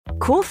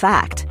Cool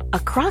fact, a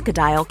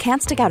crocodile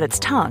can't stick out its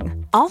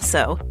tongue.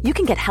 Also, you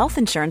can get health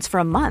insurance for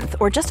a month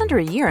or just under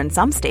a year in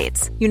some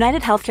states.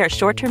 United Healthcare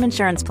short-term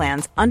insurance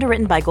plans,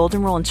 underwritten by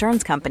Golden Rule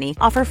Insurance Company,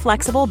 offer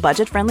flexible,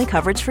 budget-friendly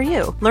coverage for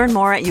you. Learn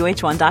more at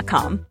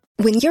uh1.com.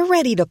 When you're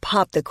ready to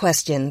pop the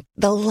question,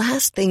 the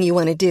last thing you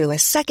want to do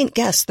is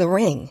second-guess the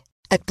ring.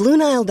 At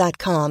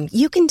BlueNile.com,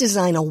 you can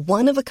design a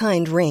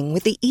one-of-a-kind ring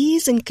with the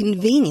ease and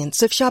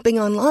convenience of shopping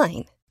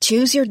online.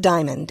 Choose your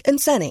diamond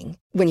and setting.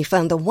 When you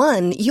find the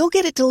one, you'll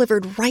get it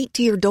delivered right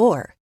to your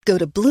door. Go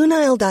to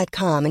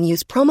BlueNile.com and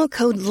use promo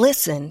code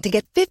LISTEN to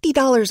get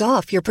 $50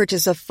 off your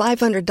purchase of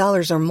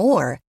 $500 or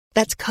more.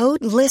 That's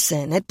code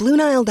LISTEN at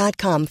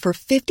BlueNile.com for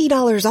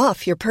 $50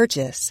 off your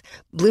purchase.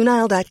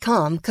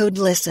 BlueNile.com, code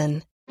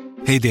LISTEN.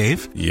 Hey,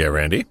 Dave. Yeah,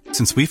 Randy.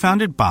 Since we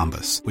founded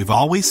Bombas, we've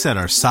always said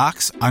our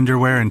socks,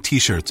 underwear, and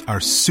T-shirts are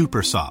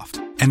super soft.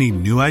 Any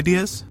new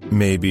ideas?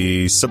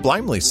 Maybe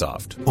sublimely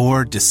soft.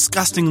 Or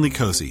disgustingly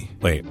cozy.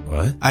 Wait,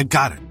 what? I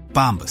got it.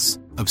 Bombas.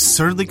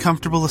 Absurdly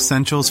comfortable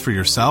essentials for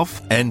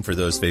yourself and for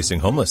those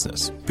facing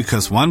homelessness.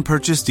 Because one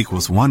purchased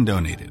equals one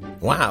donated.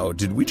 Wow,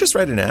 did we just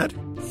write an ad?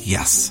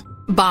 Yes.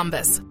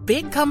 Bombas.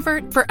 Big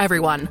comfort for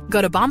everyone.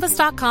 Go to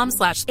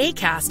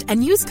bombas.com/ACAST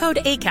and use code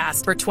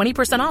ACAST for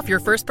 20% off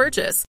your first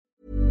purchase.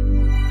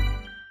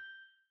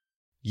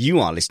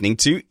 You are listening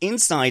to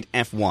Inside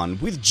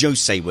F1 with Joe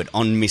Sayward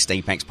on Missed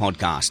Apex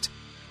Podcast.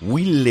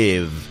 We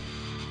live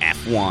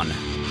F1.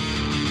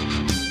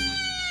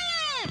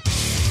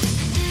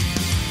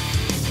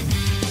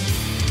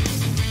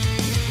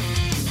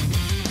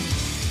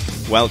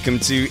 Welcome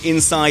to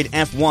Inside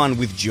F1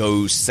 with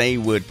Joe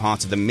Sayward,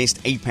 part of the Missed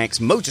Apex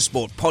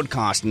Motorsport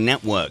Podcast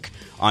Network.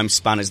 I'm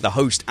Spanners, the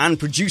host and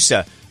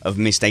producer of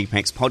Missed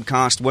Apex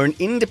Podcast. We're an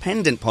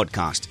independent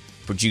podcast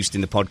produced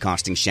in the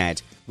podcasting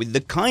shed with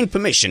the kind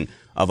permission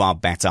of our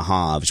better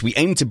halves. We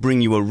aim to bring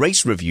you a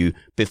race review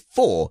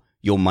before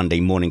your Monday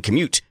morning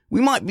commute.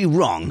 We might be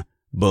wrong,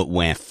 but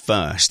we're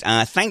first.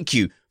 Thank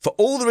you for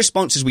all the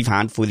responses we've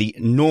had for the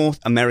North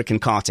American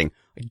karting.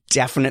 I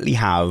definitely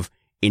have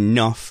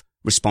enough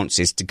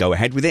responses to go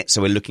ahead with it.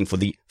 So we're looking for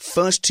the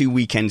first 2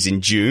 weekends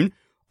in June.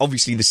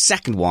 Obviously, the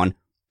second one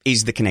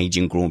is the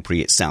Canadian Grand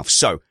Prix itself.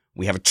 So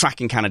we have a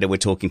track in Canada we're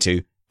talking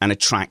to and a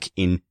track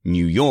in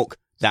New York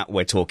that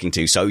we're talking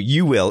to. So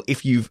you will,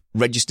 if you've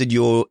registered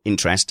your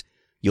interest,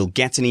 you'll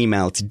get an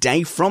email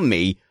today from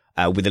me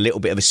with a little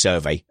bit of a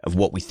survey of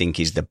what we think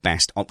is the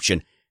best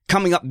option.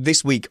 Coming up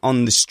this week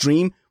on the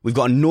stream, we've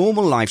got a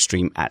normal live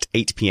stream at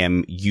 8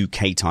 p.m.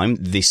 UK time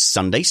this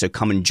Sunday. So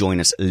come and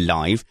join us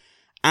live.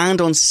 And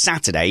on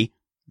Saturday,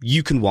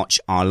 you can watch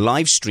our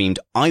live streamed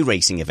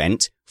iRacing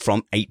event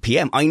from 8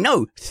 p.m. I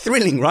know,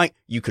 thrilling, right?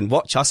 You can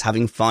watch us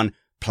having fun,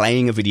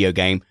 playing a video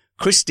game.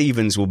 Chris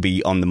Stevens will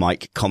be on the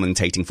mic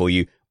commentating for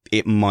you.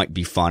 It might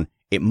be fun.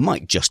 It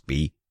might just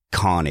be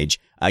carnage.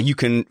 You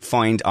can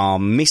find our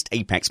Missed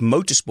Apex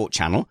Motorsport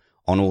channel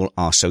on all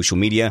our social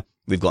media.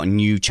 We've got a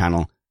new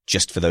channel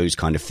just for those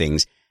kind of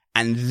things.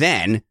 And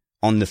then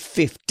on the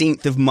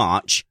 15th of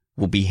March,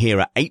 we'll be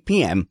here at 8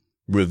 p.m.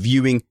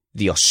 reviewing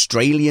the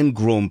Australian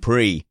Grand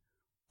Prix.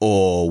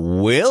 Or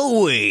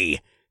will we?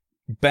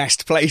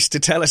 Best place to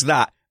tell us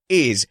that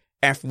is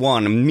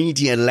F1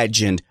 media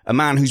legend, a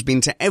man who's been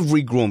to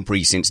every Grand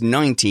Prix since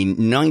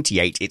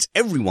 1998. It's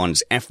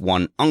everyone's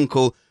F1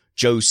 uncle,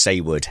 Joe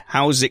Sayward.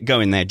 How's it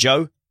going there,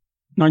 Joe?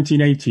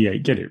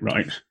 1988, get it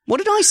right. What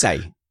did I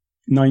say?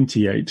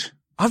 98.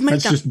 I've made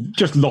That's that.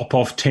 just lop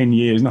off 10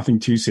 years, nothing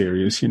too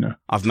serious, you know.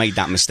 I've made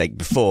that mistake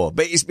before,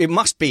 but it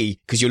must be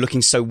because you're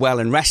looking so well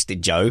and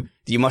rested, Joe,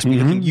 that you must be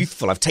looking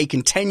youthful. I've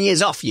taken 10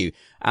 years off you.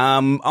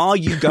 Are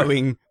you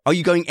going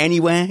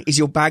anywhere? Is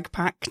your bag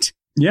packed?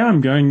 Yeah,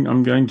 I'm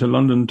going to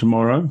London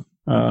tomorrow,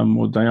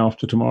 or day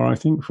after tomorrow, I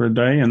think, for a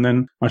day. And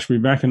then I should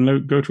be back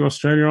and go to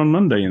Australia on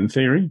Monday, in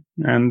theory.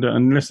 And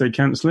unless they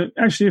cancel it,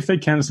 actually, if they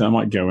cancel it, I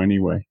might go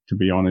anyway, to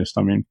be honest.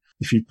 I mean,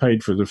 if you've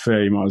paid for the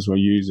fare, you might as well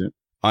use it.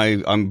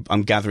 I'm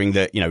gathering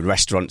that,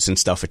 restaurants and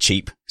stuff are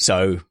cheap.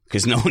 So,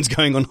 because no one's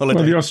going on holiday.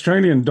 Well, the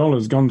Australian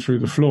dollar's gone through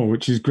the floor,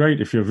 which is great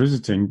if you're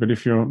visiting. But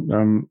if you're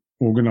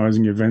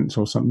organising events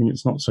or something,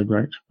 it's not so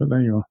great. But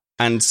there you are.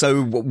 And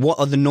so what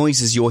are the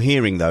noises you're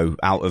hearing, though,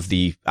 out of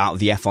the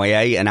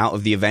FIA and out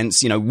of the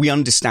events? We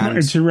understand. No,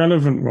 it's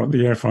irrelevant what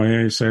the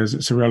FIA says.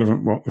 It's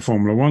irrelevant what the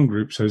Formula One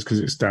group says because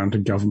it's down to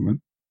government.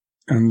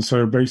 And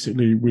so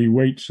basically we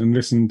wait and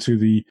listen to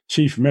the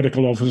chief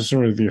medical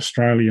officer of the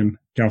Australian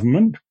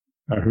government,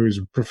 who is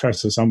a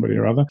professor somebody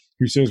or other,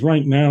 who says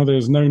right now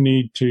there's no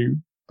need to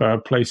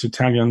place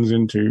Italians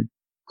into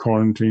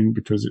quarantine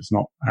because it's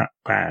not that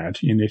bad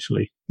in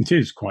Italy. It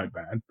is quite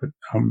bad, but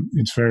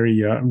it's very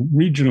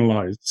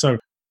regionalized. So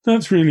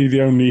that's really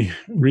the only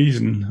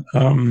reason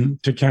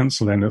to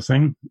cancel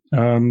anything.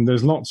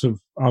 There's lots of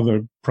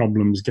other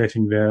problems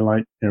getting there,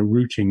 like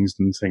routings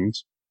and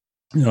things.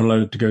 You're not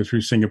allowed to go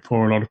through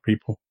Singapore, a lot of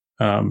people,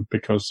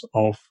 because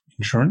of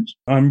insurance.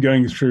 I'm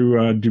going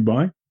through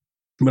Dubai,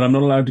 but I'm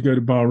not allowed to go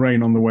to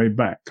Bahrain on the way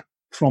back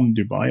from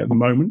Dubai at the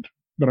moment.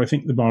 But I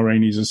think the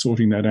Bahrainis are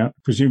sorting that out.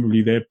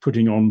 Presumably they're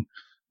putting on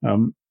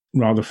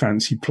rather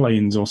fancy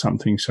planes or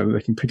something so that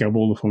they can pick up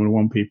all the Formula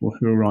One people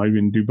who arrive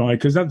in Dubai,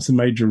 because that's the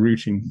major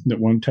routing that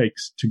one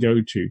takes to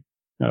go to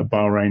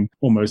Bahrain.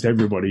 Almost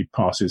everybody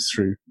passes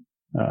through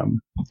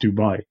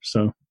Dubai.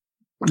 So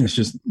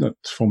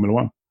that's Formula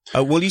One.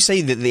 Well, you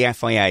say that the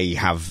FIA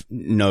have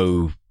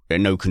no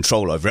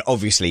control over it.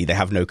 Obviously, they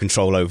have no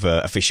control over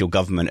official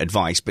government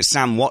advice. But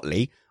Sam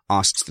Watley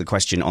asks the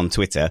question on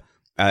Twitter,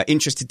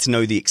 interested to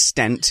know the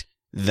extent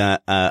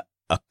that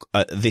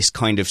this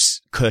kind of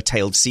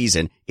curtailed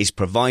season is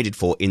provided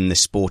for in the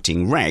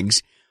sporting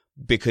regs,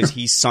 because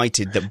he's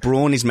cited that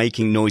Brawn is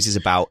making noises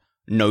about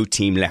no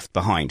team left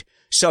behind.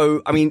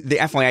 So, I mean, the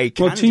FIA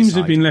can Well, teams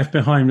have been left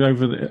behind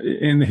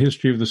in the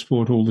history of the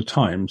sport all the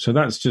time. So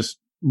that's just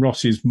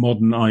Ross's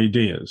modern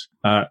ideas.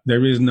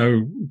 There is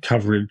no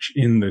coverage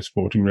in the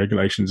sporting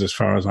regulations, as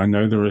far as I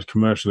know. There are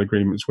commercial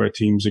agreements where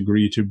teams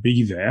agree to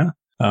be there.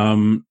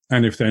 And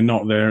if they're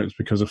not there, it's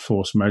because of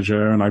force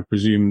majeure. And I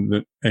presume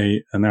that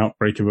an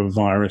outbreak of a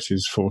virus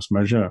is force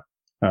majeure,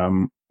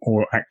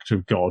 or act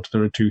of God.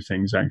 There are two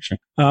things, actually.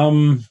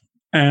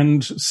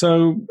 And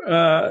so,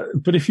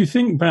 but if you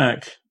think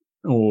back,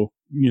 or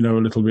a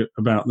little bit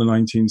about the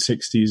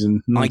 1960s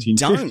and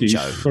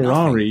 1950s,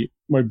 Ferrari,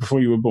 way before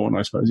you were born,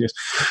 I suppose, yes.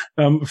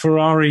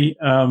 Ferrari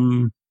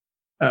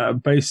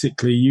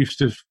basically used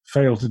to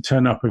fail to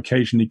turn up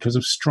occasionally because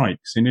of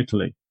strikes in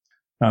Italy.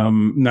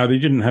 Now, they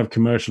didn't have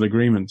commercial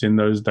agreements in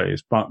those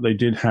days, but they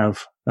did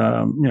have,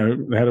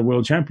 they had a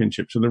world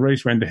championship. So the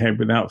race went ahead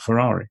without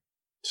Ferrari.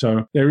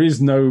 So there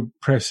is no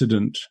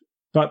precedent.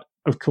 But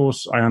of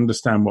course, I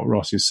understand what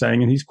Ross is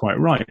saying, and he's quite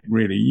right,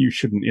 really. You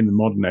shouldn't, in the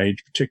modern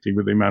age, particularly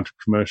with the amount of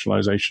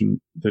commercialization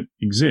that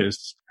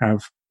exists,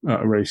 have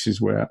races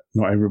where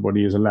not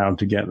everybody is allowed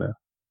to get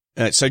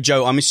there. So,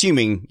 Joe, I'm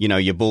assuming,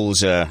 your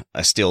balls are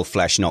still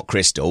flesh, not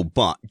crystal,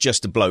 but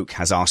Just a Bloke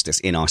has asked us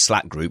in our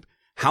Slack group,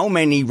 how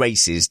many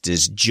races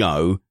does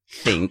Joe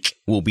think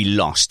will be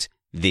lost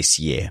this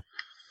year?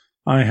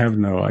 I have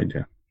no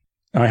idea.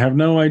 And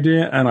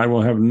I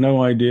will have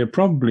no idea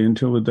probably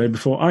until the day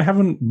before. I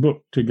haven't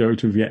booked to go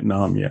to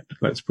Vietnam yet,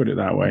 let's put it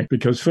that way,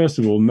 because first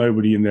of all,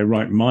 nobody in their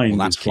right mind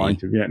is flying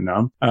to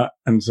Vietnam,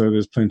 and so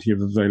there's plenty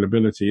of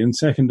availability. And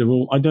second of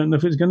all, I don't know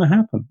if it's going to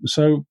happen.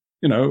 So,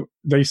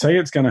 they say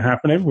it's going to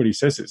happen. Everybody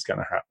says it's going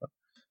to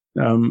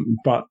happen,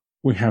 but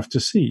we have to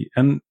see.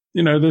 And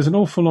there's an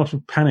awful lot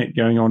of panic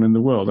going on in the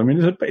world. I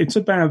mean, it's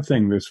a bad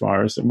thing, this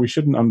virus, and we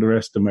shouldn't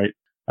underestimate.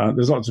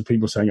 There's lots of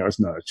people saying,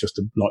 it's just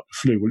like the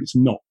flu. Well, it's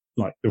not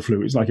like the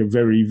flu. It's like a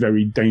very,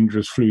 very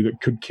dangerous flu that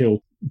could kill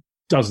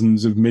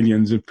dozens of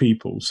millions of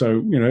people.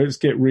 So, let's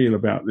get real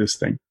about this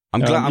thing.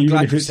 I'm glad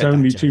if it's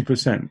only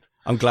 2%.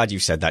 I'm glad you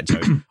said that, Joe.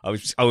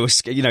 I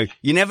was,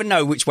 you never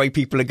know which way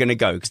people are going to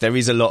go, because there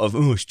is a lot of,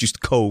 it's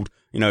just cold.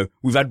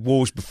 We've had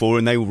wars before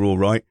and they were all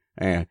right.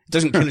 Yeah. It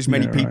doesn't kill as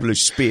many people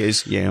as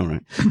spears. Yeah, all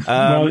right.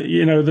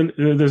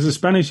 Well, there's a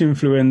Spanish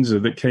influenza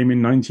that came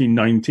in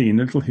 1919,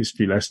 a little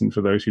history lesson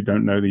for those who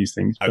don't know these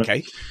things.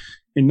 Okay.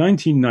 In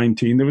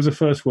 1919, there was a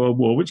First World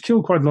War, which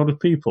killed quite a lot of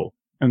people.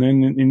 And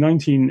then in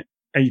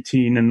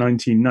 1918 and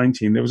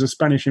 1919, there was a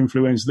Spanish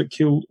influenza that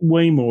killed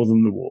way more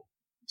than the war.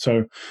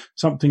 So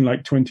something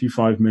like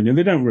 25 million.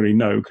 They don't really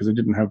know because they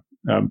didn't have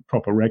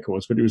proper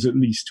records, but it was at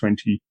least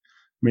 20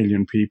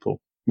 million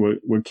people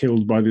were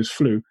killed by this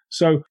flu.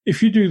 So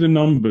if you do the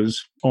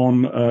numbers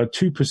on a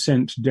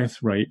 2% death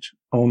rate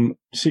on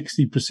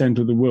 60%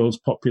 of the world's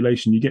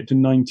population, you get to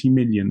 90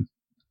 million.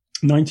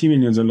 90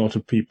 million is a lot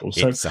of people.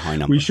 So it's a high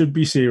number. We should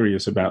be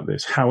serious about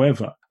this.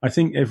 However, I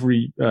think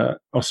every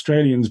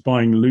Australian's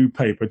buying loo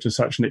paper to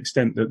such an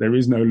extent that there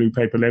is no loo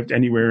paper left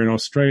anywhere in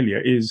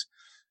Australia is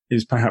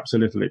perhaps a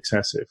little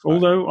excessive. Right.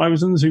 Although I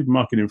was in the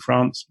supermarket in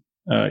France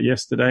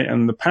yesterday,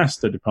 and the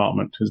pasta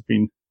department has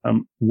been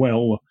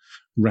well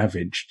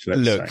ravaged.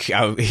 Look,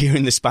 say. Here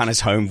in the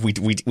Spanners home,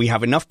 we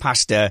have enough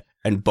pasta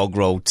and bog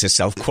roll to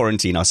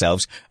self-quarantine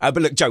ourselves. But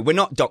look, Joe, we're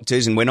not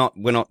doctors, and we're not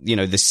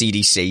the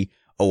CDC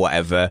or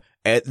whatever.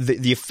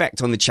 The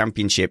effect on the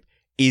championship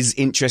is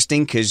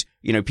interesting because,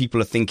 people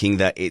are thinking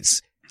that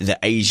it's the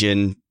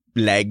Asian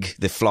leg,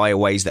 the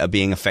flyaways that are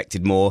being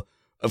affected more.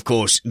 Of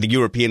course, the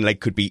European leg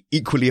could be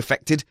equally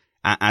affected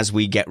as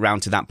we get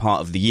round to that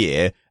part of the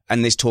year.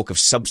 And there's talk of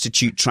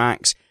substitute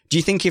tracks. Do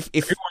you think if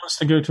who wants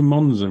to go to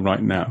Monza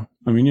right now?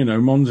 I mean,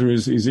 Monza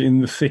is in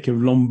the thick of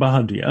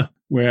Lombardia,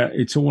 where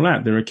it's all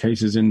at. There are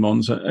cases in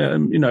Monza.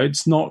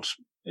 It's not.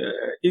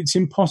 It's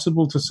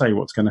impossible to say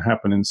what's going to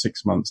happen in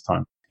 6 months'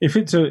 time. If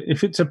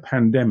it's a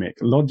pandemic,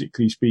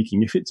 logically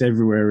speaking, if it's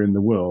everywhere in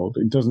the world,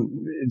 it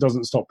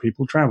doesn't stop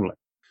people traveling.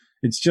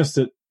 It's just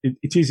that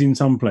it is in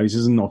some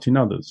places and not in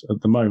others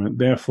at the moment.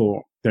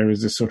 Therefore, there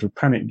is this sort of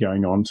panic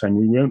going on saying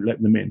we won't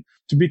let them in.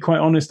 To be quite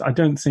honest, I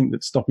don't think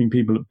that stopping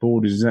people at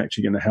borders is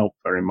actually going to help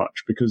very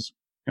much because,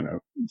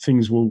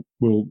 things will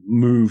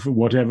move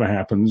whatever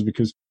happens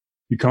because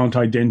you can't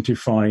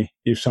identify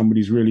if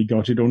somebody's really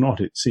got it or not,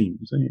 it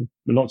seems.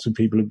 Lots of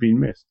people have been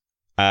missed.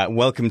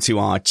 Welcome to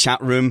our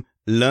chat room.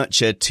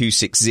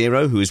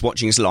 Lurcher260, who is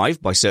watching us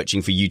live by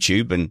searching for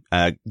YouTube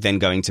and then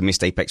going to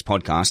Missed Apex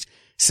Podcast,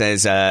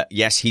 says,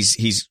 yes,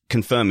 he's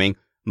confirming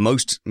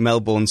most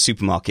Melbourne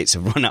supermarkets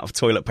have run out of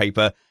toilet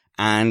paper,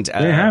 and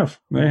They have.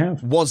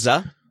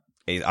 Wazza,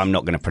 I'm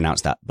not going to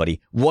pronounce that,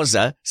 buddy.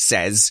 Wazza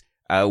says,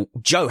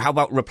 Joe, how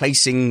about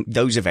replacing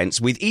those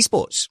events with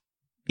esports?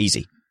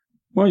 Easy.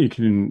 Well, you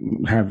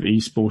can have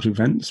esport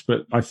events,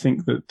 but I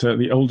think that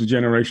the older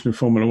generation of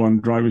Formula One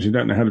drivers who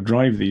don't know how to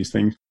drive these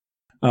things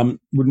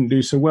wouldn't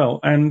do so well.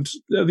 And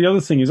the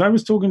other thing is, I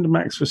was talking to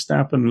Max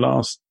Verstappen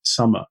last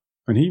summer,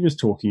 and he was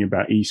talking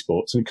about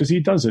esports, because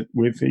he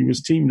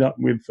was teamed up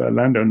with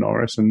Lando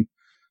Norris, and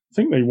I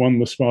think they won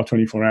the Spa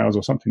 24 Hours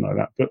or something like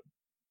that, but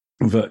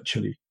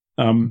virtually.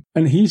 And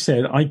he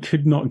said, I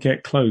could not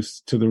get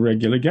close to the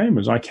regular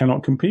gamers. I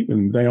cannot compete with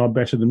them. They are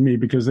better than me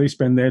because they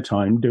spend their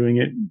time doing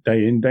it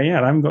day in, day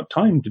out. I haven't got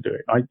time to do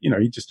it.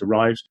 He just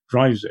arrives,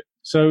 drives it.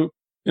 So,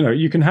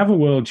 you can have a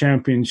world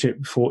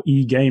championship for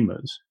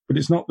e-gamers, but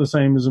it's not the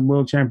same as a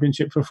world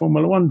championship for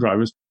Formula One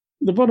drivers.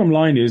 The bottom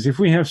line is, if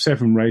we have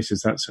 7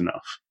 races, that's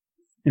enough.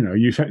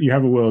 You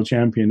have a world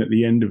champion at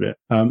the end of it.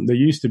 There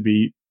used to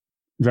be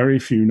very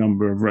few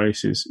number of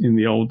races in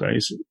the old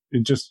days.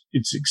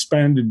 It's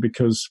expanded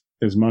because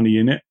there's money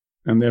in it,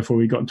 and therefore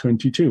we got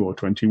 22 or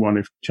 21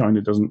 if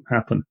China doesn't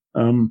happen.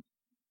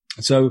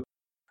 So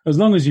as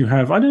long as you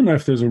have, I don't know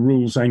if there's a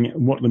rule saying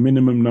what the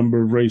minimum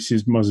number of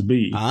races must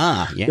be.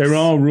 Yes. There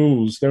are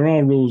rules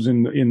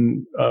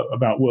in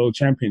about world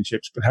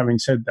championships, but having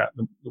said that,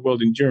 the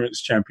World Endurance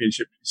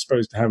Championship is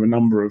supposed to have a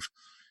number of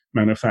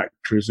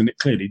manufacturers, and it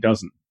clearly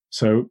doesn't.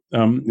 So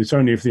it's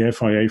only if the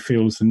FIA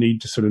feels the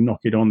need to sort of knock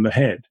it on the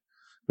head,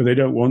 but they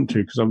don't want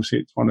to, because obviously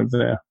it's one of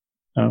their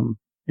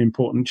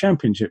important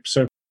championships.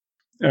 So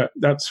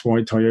that's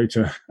why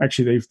Toyota,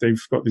 actually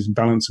they've got this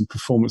balance of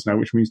performance now,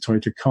 which means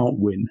Toyota can't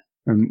win.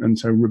 And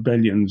so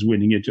Rebellion's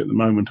winning it at the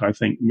moment, I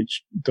think,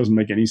 which doesn't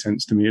make any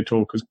sense to me at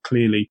all, because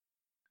clearly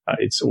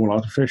it's all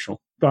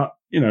artificial. But,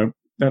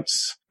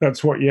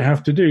 that's what you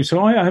have to do.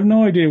 So I have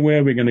no idea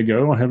where we're going to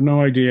go. I have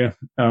no idea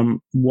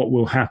what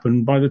will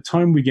happen. By the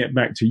time we get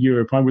back to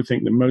Europe, I would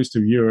think that most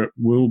of Europe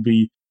will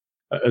be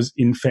as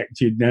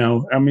infected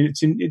now. I mean,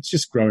 it's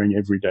just growing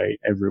every day,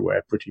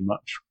 everywhere, pretty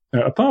much.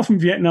 Apart from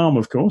Vietnam,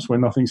 of course, where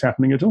nothing's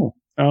happening at all.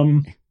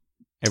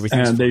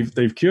 Everything's and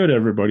they've cured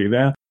everybody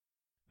there.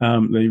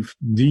 They've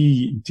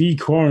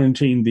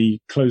de-quarantined the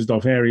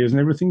closed-off areas,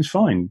 and everything's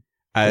fine.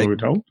 We're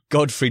told.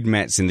 Godfried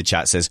Metz in the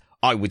chat says,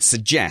 I would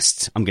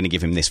suggest, I'm going to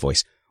give him this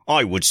voice,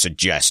 I would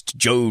suggest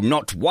Joe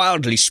not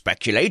wildly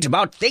speculate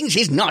about things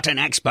he's not an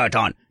expert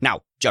on.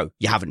 Now, Joe,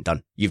 you haven't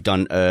done. You've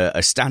done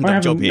a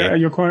stand-up job here.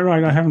 You're quite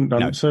right. I haven't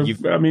done No, it. So,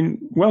 I mean,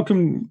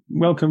 welcome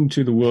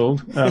to the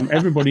world.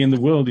 Everybody in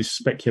the world is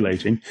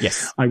speculating.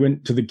 Yes. I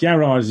went to the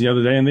garage the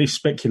other day and they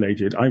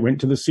speculated. I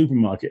went to the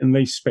supermarket and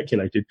they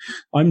speculated.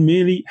 I'm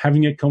merely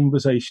having a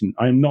conversation.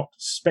 I'm not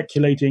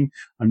speculating.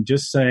 I'm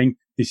just saying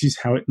this is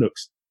how it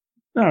looks.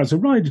 Now, as a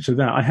rider to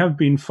that, I have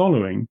been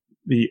following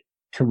the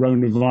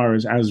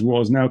coronavirus, as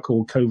was now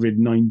called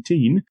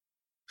COVID-19,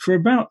 for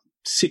about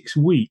 6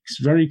 weeks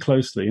very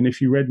closely. And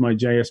if you read my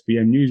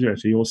JSBM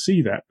newsletter, you'll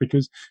see that,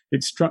 because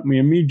it struck me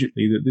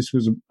immediately that this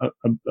was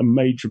a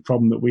major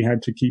problem that we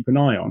had to keep an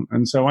eye on.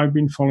 And so I've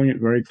been following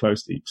it very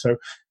closely. So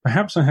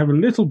perhaps I have a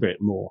little bit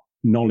more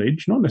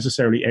knowledge, not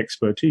necessarily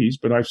expertise,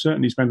 but I've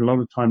certainly spent a lot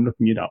of time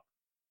looking it up.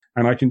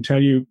 And I can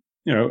tell you,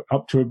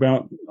 up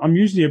to I'm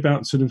usually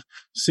about sort of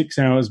 6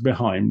 hours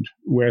behind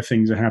where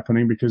things are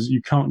happening, because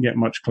you can't get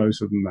much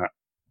closer than that.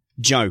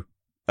 Joe,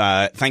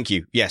 thank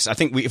you. Yes, I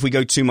think if we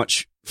go too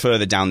much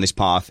further down this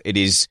path,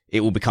 it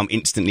will become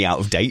instantly out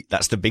of date.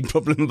 That's the big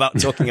problem about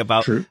talking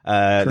about True.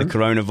 The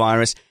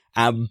coronavirus.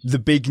 The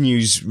big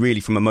news,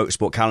 really, from a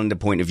motorsport calendar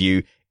point of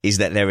view, is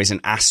that there is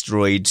an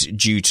asteroid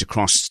due to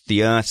cross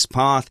the Earth's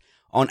path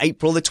on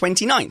April the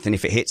 29th. And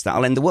if it hits,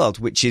 that'll end the world,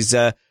 which is,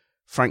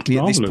 frankly,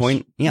 marvelous. At this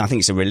point, I think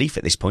it's a relief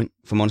at this point,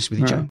 if I'm honest with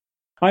you, Joe.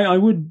 I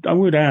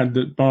would add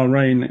that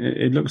Bahrain,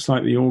 it looks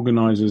like the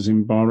organisers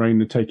in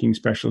Bahrain are taking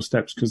special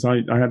steps, because I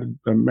had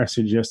a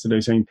message yesterday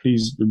saying,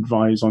 please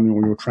advise on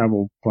all your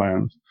travel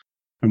plans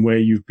and where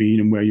you've been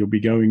and where you'll be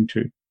going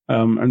to.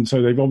 And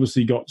so they've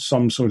obviously got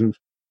some sort of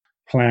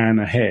plan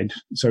ahead.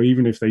 So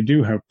even if they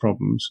do have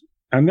problems,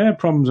 and their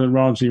problems are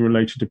largely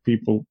related to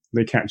people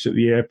they catch at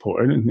the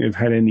airport, I don't think they've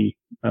had any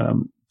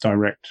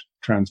direct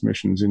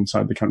transmissions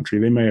inside the country.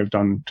 They may have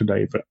done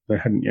today, but they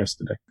hadn't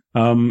yesterday.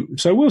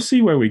 So we'll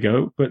see where we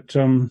go. But,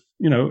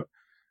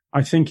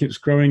 I think it's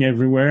growing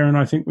everywhere, and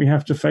I think we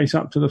have to face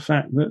up to the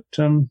fact that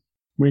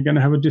we're going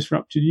to have a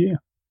disrupted year.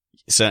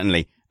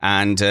 Certainly.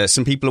 And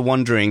some people are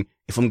wondering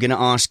if I'm going to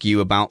ask you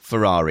about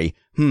Ferrari.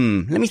 Let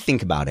me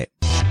think about it.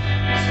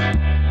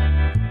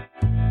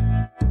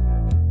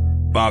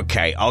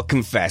 Okay, I'll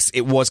confess,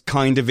 it was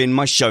kind of in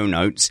my show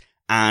notes,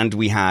 and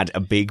we had a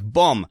big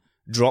bomb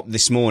drop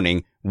this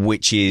morning,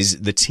 which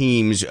is the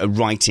teams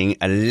writing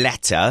a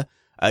letter.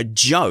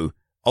 Joe,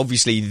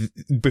 obviously,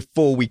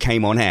 before we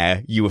came on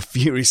air, you were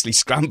furiously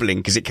scrambling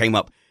because it came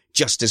up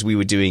just as we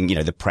were doing,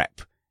 the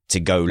prep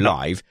to go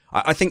live.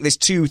 I think there's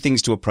two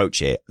things to approach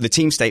here. The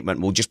team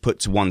statement we'll just put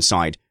to one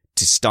side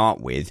to start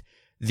with.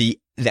 The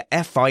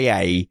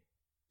FIA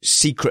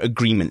secret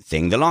agreement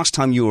thing, the last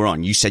time you were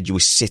on, you said you were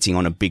sitting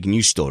on a big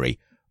news story.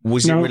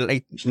 Was it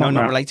related? No,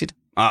 not related?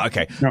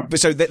 Okay. No. But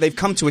so they've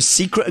come to a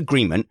secret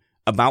agreement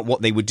about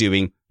what they were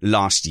doing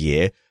last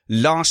year.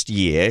 Last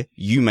year,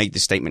 you made the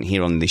statement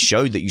here on this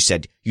show that you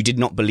said you did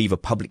not believe a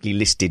publicly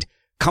listed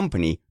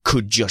company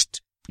could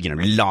just,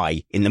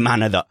 lie in the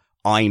manner that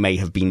I may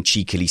have been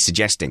cheekily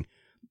suggesting.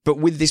 But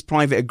with this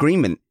private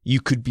agreement, you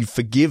could be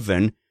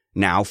forgiven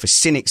now for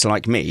cynics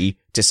like me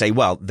to say,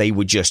 well, they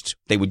were just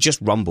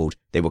rumbled.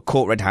 They were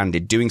caught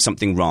red-handed doing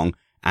something wrong.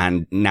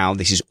 And now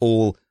this is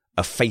all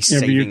a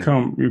face-saving. Yeah,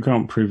 but you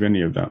can't prove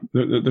any of that.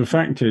 The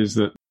fact is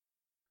that,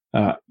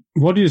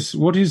 what is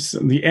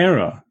the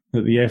error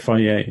that the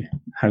FIA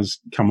has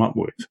come up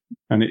with?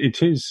 And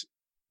it is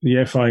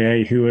the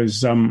FIA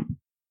who's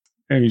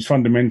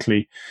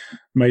fundamentally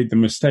made the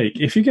mistake.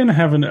 If you're going to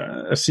have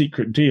a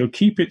secret deal,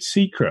 keep it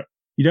secret.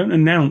 You don't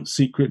announce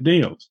secret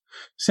deals.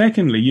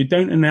 Secondly, you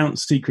don't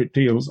announce secret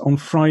deals on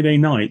Friday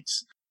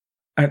nights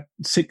at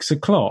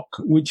 6:00,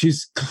 which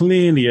is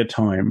clearly a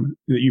time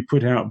that you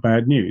put out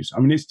bad news. I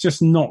mean, it's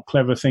just not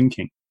clever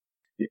thinking.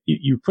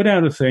 You put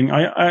out a thing.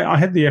 I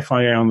had the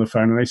FIA on the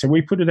phone and they said,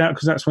 we put it out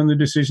because that's when the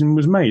decision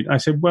was made. I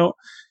said, well,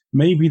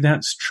 maybe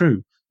that's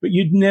true, but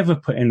you'd never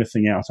put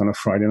anything out on a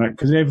Friday night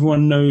because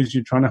everyone knows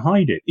you're trying to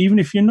hide it. Even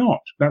if you're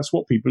not, that's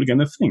what people are going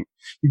to think.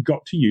 You've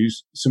got to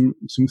use some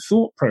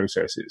thought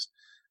processes.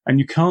 And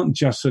you can't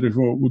just sort of,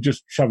 we'll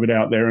just shove it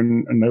out there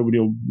and nobody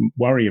will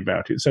worry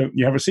about it. So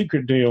you have a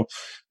secret deal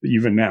that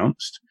you've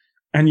announced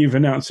and you've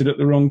announced it at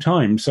the wrong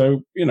time.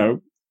 So,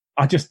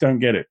 I just don't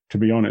get it, to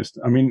be honest.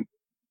 I mean,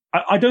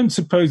 I don't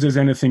suppose there's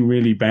anything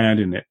really bad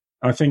in it.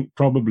 I think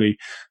probably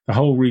the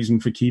whole reason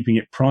for keeping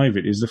it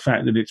private is the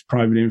fact that it's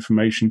private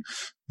information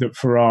that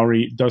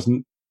Ferrari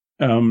doesn't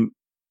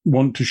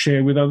want to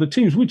share with other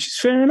teams, which is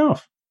fair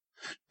enough.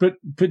 But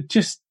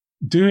just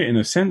do it in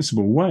a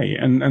sensible way.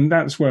 And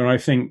that's where I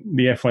think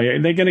the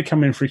FIA, they're going to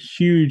come in for a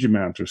huge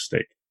amount of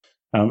stick.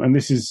 And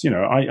this is,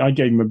 I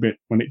gave them a bit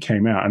when it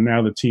came out, and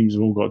now the teams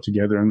have all got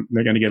together and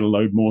they're going to get a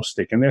load more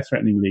stick, and they're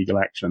threatening legal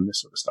action and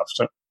this sort of stuff.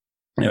 So,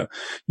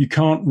 you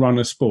can't run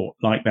a sport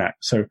like that.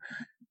 So,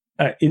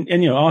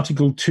 in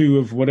Article 2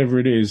 of whatever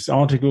it is,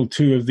 Article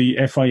 2 of the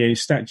FIA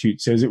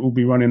statute says it will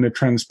be run in a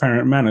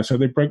transparent manner. So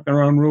they broke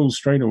their own rules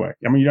straight away.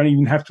 I mean, you don't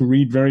even have to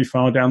read very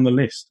far down the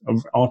list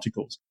of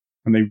articles,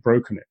 and they've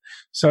broken it.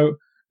 So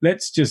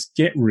let's just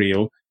get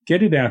real,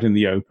 get it out in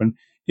the open.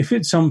 If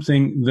it's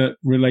something that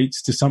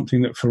relates to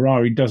something that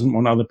Ferrari doesn't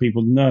want other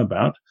people to know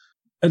about,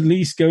 at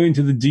least go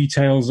into the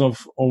details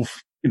of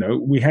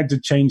we had to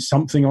change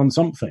something on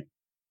something,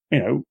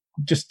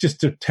 just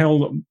to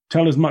tell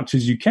as much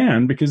as you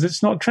can, because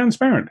it's not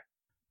transparent.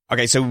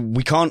 Okay, so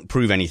we can't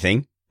prove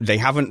anything. They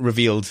haven't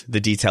revealed the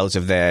details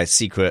of their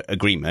secret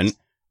agreement.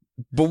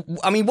 But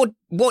I mean,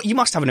 what you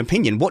must have an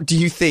opinion. What do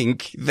you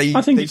think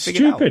I think it's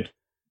stupid.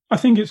 I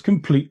think it's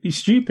completely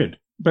stupid.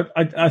 But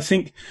I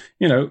think,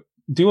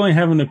 do I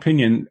have an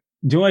opinion?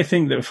 Do I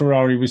think that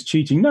Ferrari was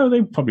cheating? No,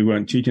 they probably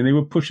weren't cheating. They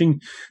were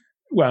pushing.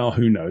 Well,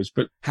 who knows?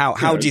 But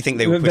how do you think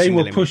they were pushing?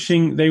 They were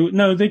pushing.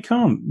 No, they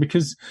can't,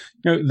 because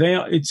they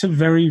are. It's a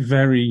very,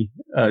 very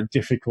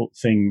difficult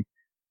thing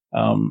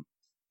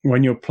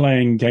when you're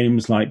playing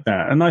games like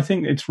that. And I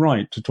think it's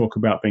right to talk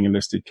about being a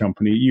listed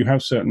company. You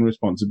have certain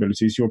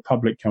responsibilities. You're a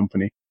public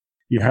company.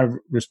 You have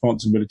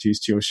responsibilities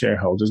to your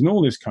shareholders and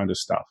all this kind of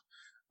stuff.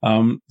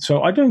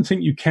 So I don't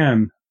think you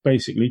can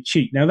basically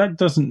cheat. Now, that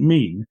doesn't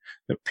mean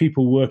that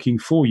people working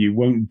for you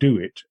won't do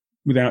it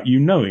without you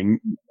knowing.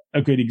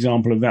 A good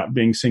example of that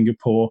being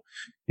Singapore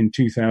in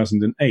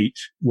 2008,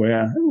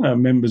 where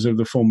members of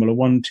the Formula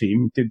One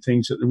team did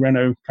things that the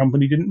Renault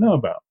company didn't know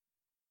about.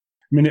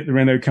 The minute the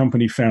Renault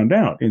company found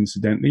out,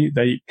 incidentally,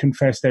 they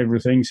confessed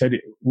everything, said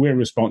we're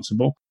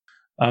responsible,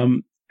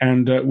 and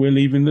we're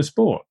leaving the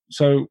sport.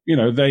 So,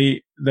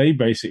 they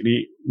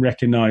basically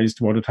recognized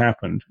what had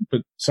happened,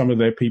 but some of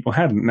their people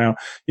hadn't. Now,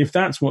 if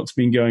that's what's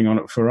been going on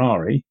at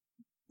Ferrari,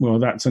 well,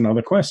 that's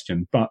another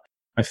question. But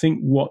I think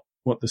what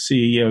the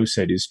CEO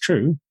said is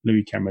true,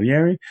 Louis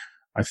Camilleri.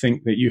 I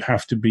think that you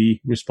have to be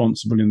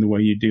responsible in the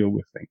way you deal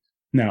with things.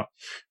 Now,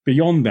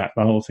 beyond that,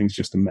 the whole thing's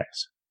just a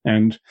mess.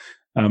 And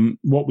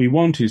what we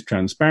want is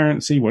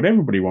transparency. What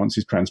everybody wants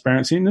is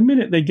transparency. And the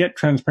minute they get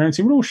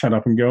transparency, we'll all shut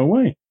up and go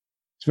away.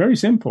 It's very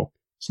simple.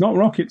 It's not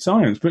rocket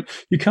science, but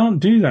you can't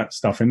do that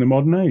stuff in the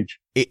modern age.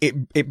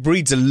 It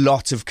breeds a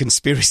lot of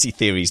conspiracy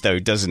theories, though,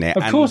 doesn't it?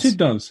 Of course it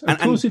does. Of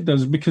course it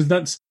does, because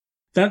that's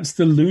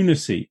the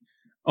lunacy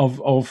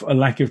of a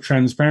lack of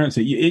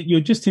transparency.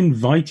 You're just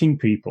inviting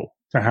people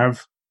to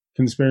have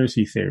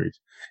conspiracy theories.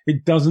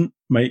 It doesn't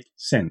make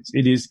sense.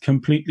 It is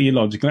completely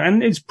illogical.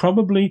 And it's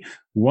probably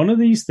one of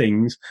these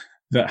things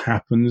that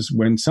happens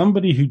when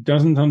somebody who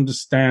doesn't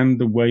understand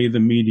the way the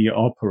media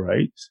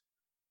operates,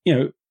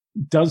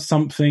 does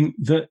something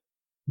that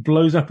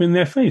blows up in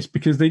their face,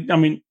 because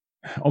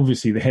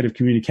obviously the head of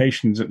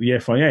communications at the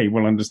FIA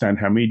will understand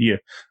how media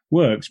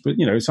works, but,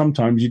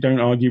 sometimes you don't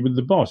argue with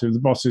the boss. If the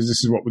boss says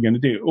this is what we're going to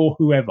do, or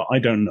whoever, I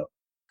don't know.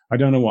 I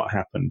don't know what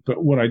happened.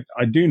 But what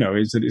I do know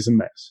is that it's a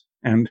mess.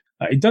 And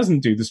it doesn't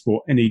do the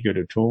sport any good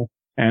at all.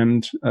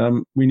 And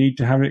we need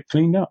to have it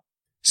cleaned up.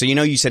 So,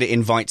 you said it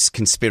invites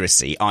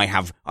conspiracy. I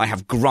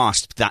have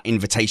grasped that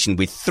invitation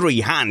with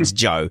 3 hands,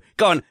 Joe.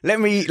 Go on, let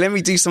me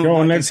do some. Go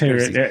on, let's hear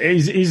it.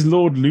 Is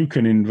Lord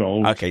Lucan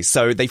involved? Okay,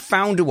 so they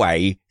found a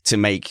way to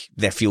make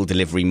their fuel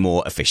delivery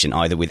more efficient,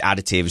 either with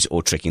additives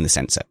or tricking the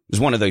sensor. It was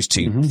one of those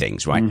two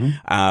things, right?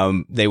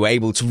 They were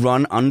able to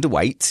run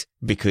underweight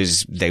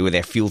because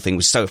their fuel thing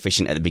was so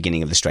efficient at the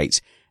beginning of the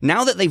straights.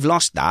 Now that they've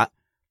lost that,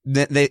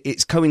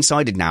 it's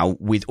coincided now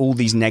with all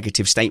these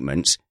negative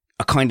statements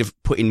are kind of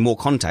put in more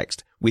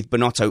context, with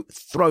Binotto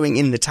throwing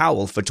in the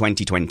towel for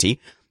 2020,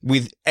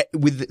 with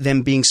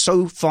them being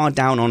so far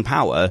down on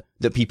power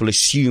that people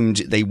assumed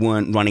they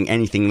weren't running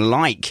anything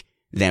like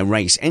their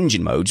race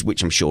engine modes,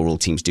 which I'm sure all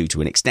teams do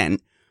to an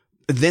extent.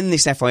 Then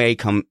this FIA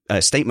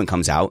statement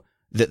comes out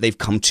that they've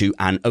come to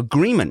an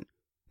agreement.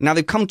 Now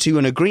they've come to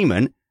an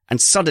agreement and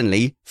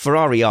suddenly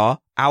Ferrari are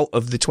out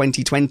of the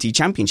 2020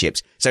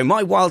 championships. So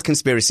my wild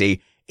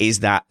conspiracy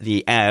is that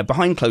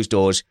behind closed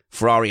doors,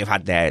 Ferrari have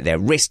had their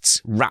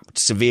wrists wrapped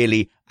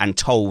severely and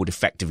told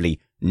effectively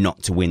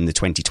not to win the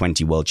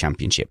 2020 World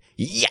Championship.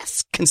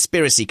 Yes,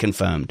 conspiracy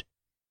confirmed.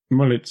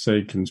 Well, it's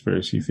a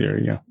conspiracy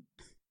theory, yeah.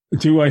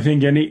 Do I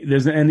think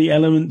there's any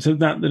elements of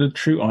that are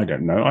true? I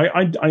don't know.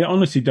 I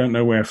honestly don't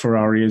know where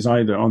Ferrari is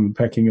either on the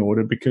pecking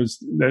order, because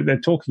they're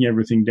talking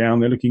everything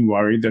down. They're looking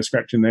worried. They're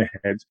scratching their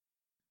heads.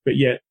 But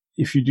yet,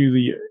 if you do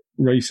the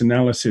race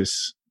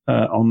analysis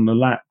on the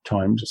lap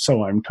times,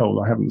 so I'm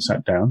told, I haven't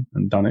sat down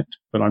and done it,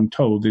 but I'm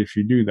told that if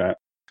you do that,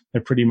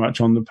 they're pretty much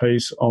on the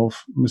pace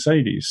of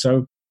Mercedes.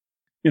 So,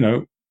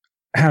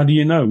 how do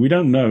you know? We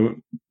don't know.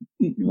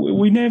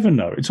 We never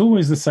know. It's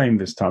always the same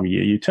this time of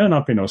year. You turn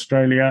up in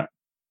Australia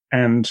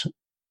and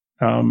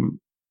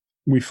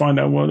we find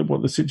out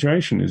what the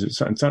situation is. It's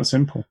that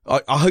simple.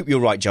 I hope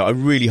you're right, Joe. I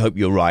really hope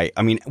you're right.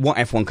 I mean, what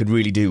F1 could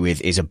really do with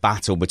is a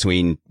battle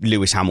between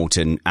Lewis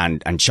Hamilton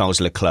and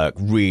Charles Leclerc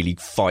really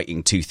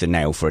fighting tooth and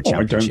nail for a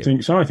championship. I don't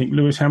think so. I think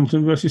Lewis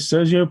Hamilton versus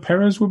Sergio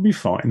Perez would be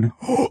fine.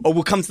 Oh,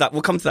 we'll come to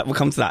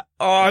that.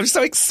 Oh, I'm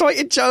so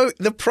excited, Joe.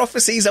 The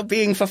prophecies are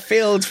being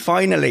fulfilled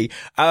finally.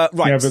 Right.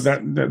 Yeah,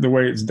 but the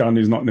way it's done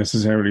is not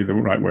necessarily the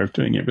right way of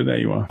doing it, but there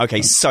you are.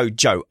 Okay, so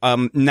Joe,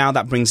 now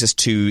that brings us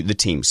to the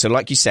team. So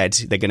like you said,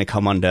 they're going to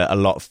come under a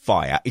lot of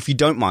fire. If you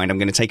don't mind, I'm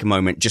going to take a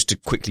moment just to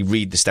quickly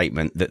read the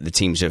statement that the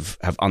teams have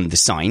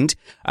undersigned,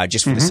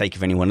 just for the sake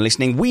of anyone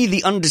listening. We,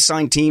 the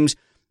undersigned teams,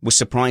 were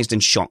surprised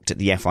and shocked at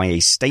the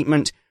FIA's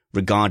statement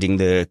regarding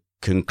the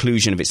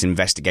conclusion of its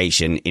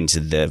investigation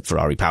into the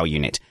Ferrari power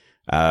unit.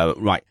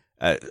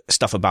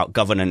 Stuff about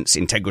governance,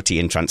 integrity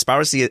and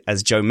transparency,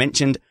 as Joe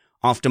mentioned.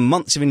 After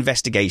months of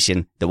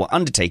investigation that were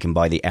undertaken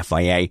by the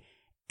FIA,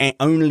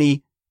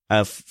 only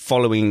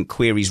following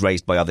queries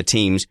raised by other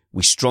teams,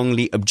 we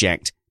strongly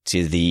object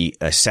to the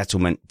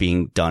settlement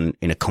being done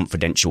in a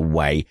confidential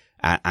way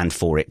and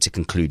for it to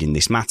conclude in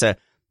this matter.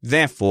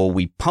 Therefore,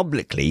 we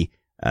publicly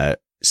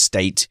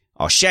state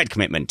our shared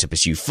commitment to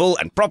pursue full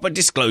and proper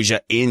disclosure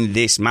in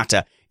this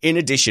matter. In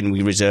addition,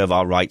 we reserve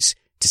our rights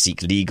to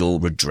seek legal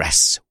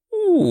redress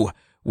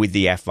with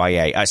the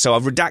FIA. So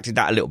I've redacted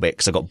that a little bit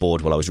because I got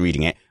bored while I was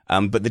reading it.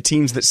 But the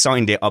teams that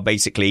signed it are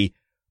basically...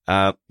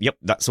 yep,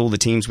 that's all the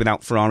teams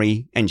without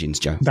Ferrari engines,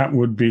 Joe. That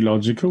would be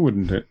logical,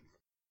 wouldn't it?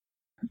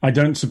 I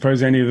don't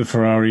suppose any of the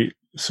Ferrari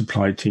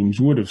supply teams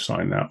would have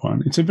signed that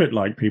one. It's a bit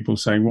like people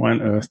saying, why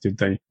on earth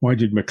why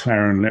did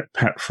McLaren let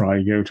Pat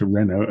Fry go to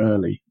Renault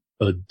early?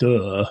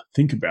 Duh.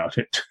 Think about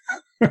it.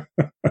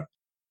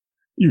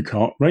 You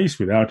can't race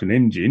without an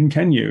engine,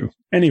 can you?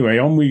 Anyway,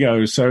 on we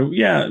go. So,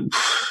 yeah,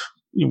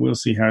 we'll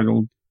see how it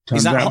all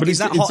turns out. But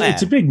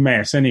it's a big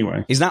mess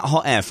anyway. Is that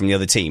hot air from the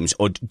other teams,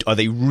 or are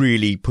they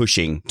really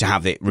pushing to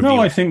have it revealed?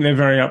 No, I think they're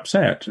very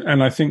upset,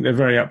 and I think they're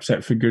very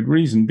upset for good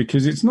reason,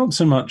 because it's not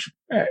so much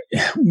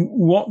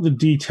what the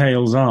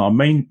details are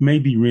may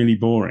be really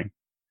boring,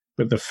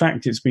 but the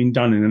fact it's been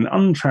done in an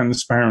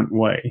untransparent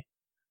way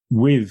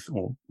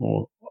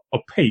or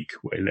opaque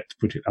way, let's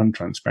put it,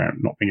 untransparent,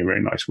 not being a very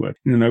nice word,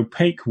 in an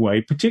opaque way,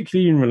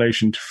 particularly in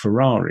relation to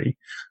Ferrari,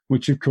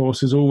 which of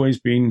course has always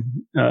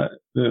been,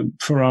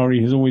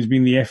 Ferrari has always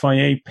been the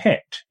FIA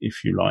pet,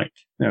 if you like.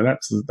 Now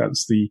that's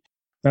the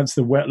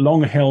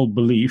long held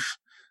belief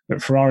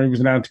that Ferrari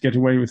was allowed to get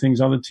away with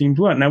things other teams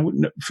weren't. Now,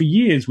 for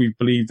years we've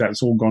believed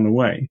that's all gone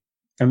away.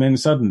 And then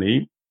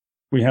suddenly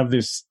we have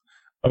this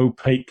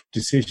opaque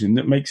decision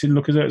that makes it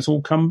look as though it's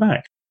all come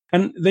back.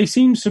 And they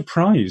seem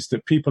surprised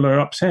that people are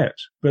upset,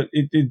 but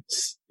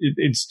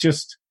it's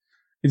just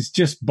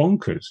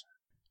bonkers.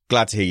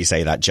 Glad to hear you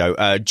say that,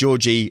 Joe.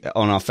 Georgie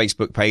on our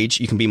Facebook page,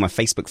 you can be my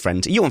Facebook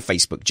friend. Are you on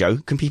Facebook, Joe?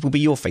 Can people be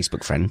your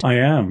Facebook friend? I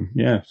am,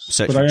 yes.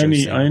 But I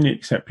only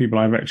accept people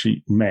I've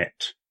actually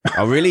met.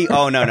 Oh, really?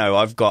 Oh, no.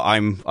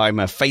 I'm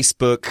a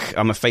Facebook.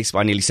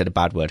 I nearly said a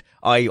bad word.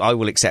 I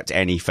will accept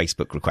any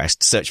Facebook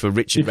request. Search for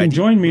Richard Reddy. You can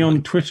join me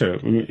on Twitter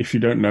if you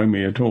don't know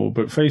me at all.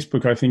 But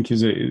Facebook, I think,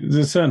 there's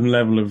a certain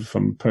level of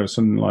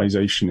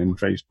personalization in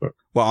Facebook.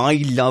 Well,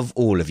 I love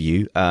all of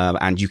you.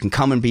 And you can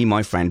come and be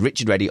my friend,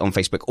 Richard Reddy on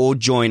Facebook, or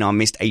join our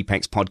Missed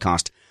Apex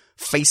podcast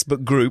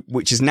Facebook group,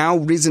 which has now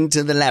risen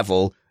to the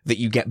level that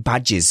you get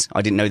badges.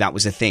 I didn't know that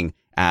was a thing.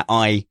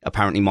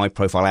 Apparently my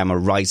profile, I am a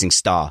rising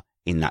star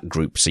in that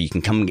group. So you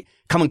can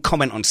come and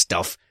comment on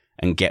stuff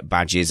and get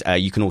badges.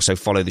 You can also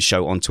follow the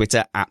show on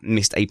Twitter at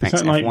Missed Apex F1.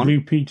 Is that like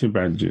Blue Peter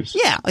badges?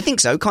 Yeah, I think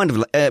so. Kind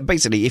of.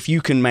 Basically, if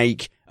you can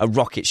make a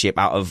rocket ship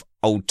out of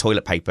old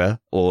toilet paper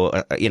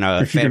or,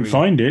 if you can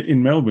find it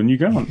in Melbourne, you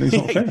can't. It's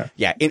not fair.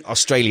 Yeah,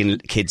 Australian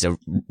kids are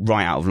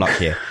right out of luck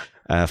here.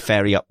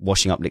 Fairy up,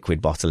 washing up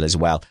liquid bottle as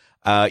well.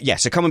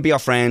 So come and be our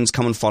friends.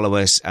 Come and follow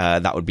us.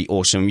 That would be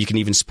awesome. You can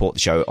even support the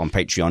show on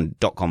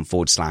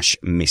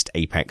patreon.com/Missed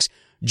Apex.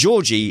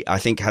 Georgie, I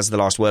think, has the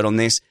last word on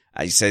this.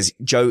 He says,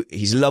 Joe,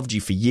 he's loved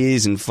you for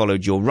years and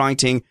followed your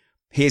writing.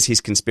 Here's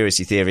his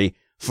conspiracy theory.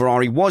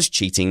 Ferrari was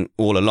cheating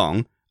all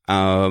along.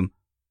 No.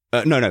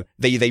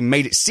 They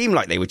made it seem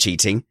like they were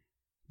cheating,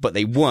 but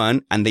they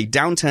weren't. And they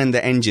downturned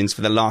their engines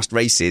for the last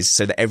races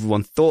so that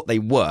everyone thought they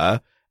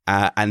were,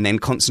 and then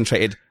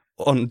concentrated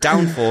on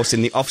downforce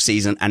in the off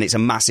season. And it's a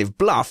massive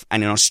bluff.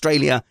 And in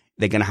Australia,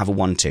 they're going to have a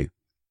 1-2.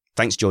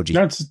 Thanks, Georgie.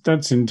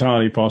 That's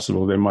entirely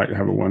possible. They might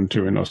have a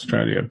 1-2 in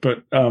Australia,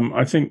 but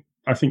I think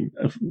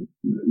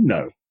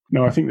no.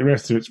 I think the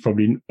rest of it's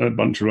probably a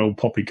bunch of old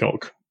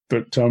poppycock.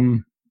 But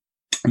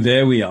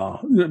there we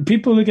are.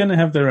 People are going to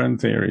have their own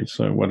theories,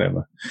 so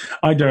whatever.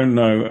 I don't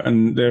know,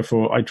 and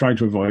therefore I try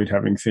to avoid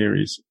having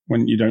theories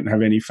when you don't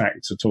have any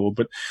facts at all.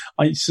 But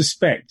I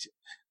suspect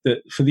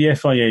that for the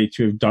FIA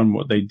to have done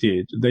what they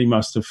did, they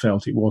must have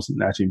felt it wasn't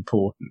that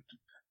important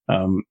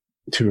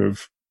to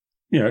have.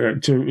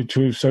 To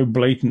have so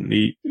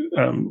blatantly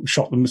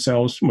shot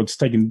themselves, it's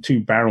taken 2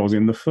 barrels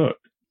in the foot,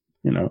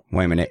 Wait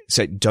a minute.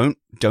 So don't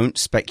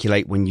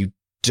speculate when you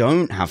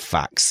don't have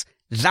facts.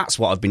 That's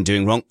what I've been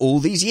doing wrong all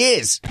these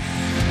years.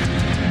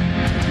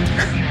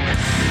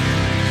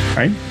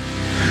 Right?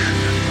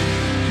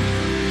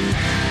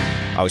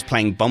 I was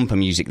playing bumper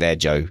music there,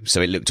 Joe,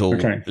 so it looked all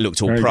Very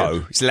pro.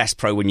 good. It's less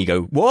pro when you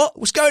go, what?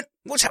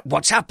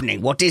 What's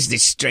happening? What is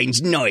this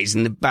strange noise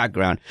in the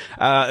background?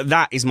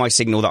 That is my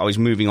signal that I was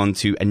moving on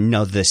to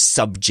another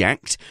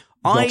subject.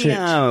 I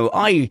know.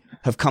 I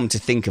have come to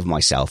think of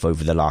myself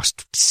over the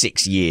last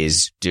 6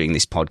 years doing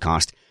this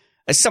podcast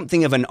as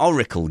something of an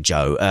oracle,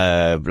 Joe,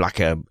 like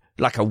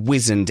a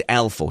wizened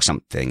elf or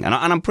something. And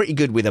I'm pretty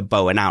good with a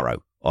bow and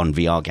arrow on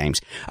VR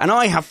games. And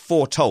I have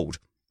foretold,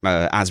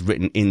 as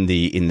written in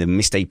the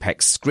Missed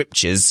Apex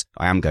scriptures,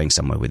 I am going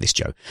somewhere with this,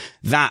 Joe,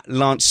 that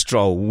Lance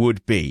Stroll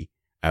would be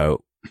a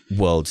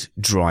world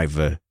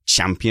driver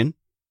champion.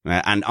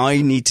 And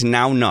I need to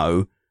now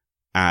know,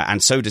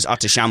 and so does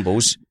Utter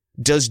Shambles,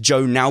 does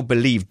Joe now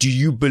believe, do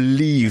you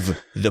believe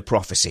the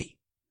prophecy?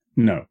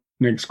 No.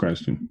 Next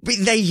question. But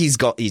he's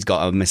got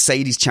a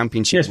Mercedes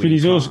championship. Yes, but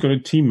he's also got a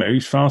teammate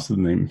who's faster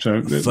than him.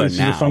 So this is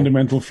a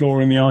fundamental flaw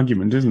in the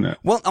argument, isn't it?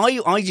 Well,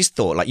 I just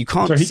thought, you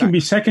can't... So he can be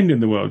second in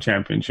the world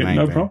championship, Maybe.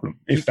 no problem,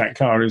 if that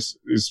car is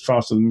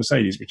faster than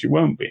Mercedes, which it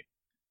won't be.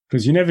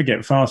 Because you never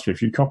get faster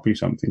if you copy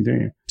something, do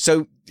you?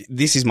 So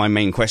this is my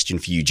main question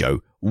for you,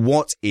 Joe.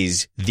 What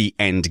is the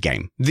end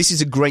game? This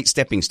is a great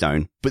stepping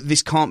stone, but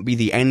this can't be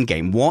the end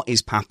game. What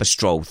is Papa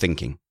Stroll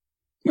thinking?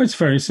 Well, it's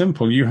very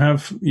simple. You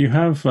have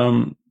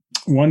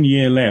 1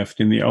 year left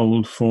in the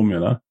old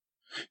formula.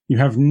 You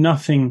have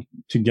nothing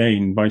to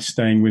gain by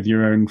staying with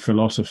your own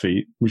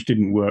philosophy, which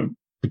didn't work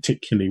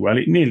particularly well.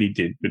 It nearly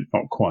did, but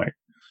not quite.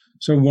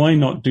 So why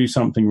not do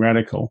something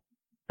radical?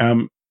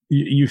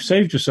 You've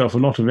saved yourself a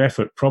lot of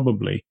effort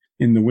probably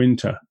in the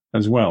winter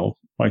as well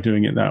by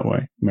doing it that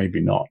way.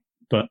 Maybe not,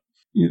 but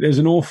there's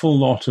an awful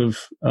lot of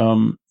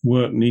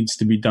work needs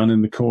to be done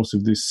in the course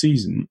of this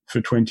season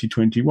for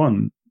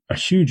 2021. A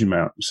huge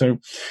amount. So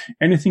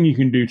anything you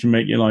can do to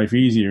make your life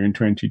easier in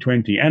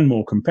 2020 and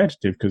more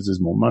competitive, because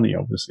there's more money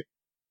obviously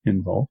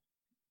involved,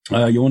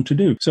 you want to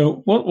do.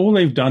 So all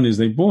they've done is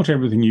they've bought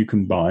everything you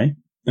can buy,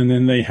 and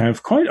then they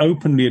have quite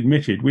openly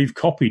admitted we've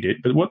copied it.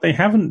 But what they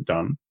haven't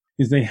done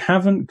is they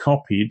haven't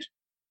copied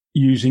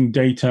using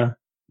data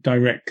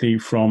directly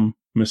from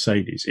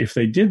Mercedes. If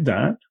they did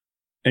that,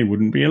 they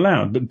wouldn't be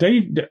allowed. But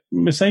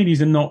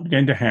Mercedes are not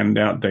going to hand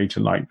out data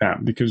like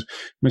that, because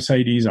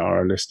Mercedes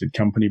are a listed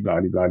company,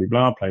 blah, blah, blah,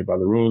 blah, play by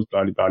the rules,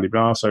 blah, blah, blah,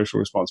 blah, social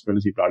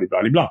responsibility, blah,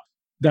 blah, blah,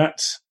 blah.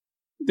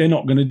 They're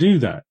not going to do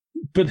that.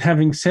 But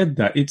having said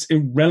that, it's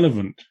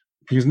irrelevant,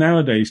 because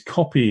nowadays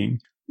copying,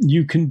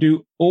 you can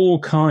do all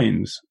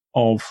kinds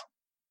of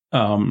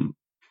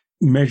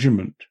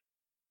measurement.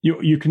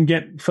 You can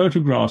get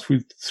photographs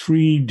with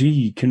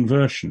 3D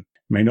conversion.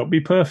 May not be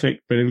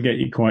perfect, but it'll get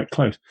you quite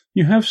close.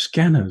 You have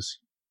scanners.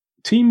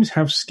 Teams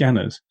have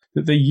scanners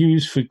that they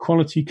use for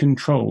quality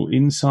control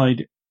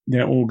inside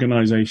their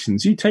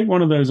organizations. You take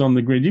one of those on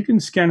the grid, you can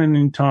scan an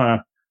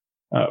entire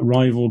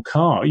rival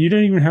car. You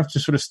don't even have to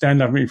sort of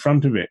stand up in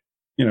front of it.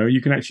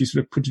 You can actually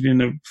sort of put it in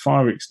a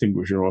fire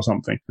extinguisher or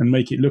something and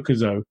make it look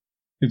as though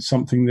it's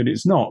something that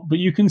it's not. But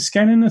you can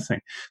scan anything,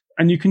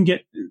 and you can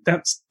get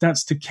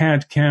that's to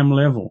CAD CAM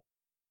level.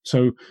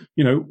 So,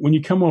 when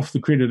you come off the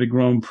grid at a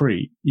Grand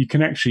Prix, you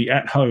can actually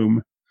at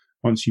home,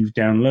 once you've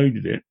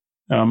downloaded it,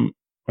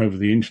 over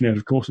the internet,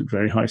 of course, at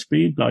very high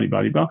speed, blah,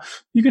 blah, blah, blah.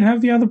 You can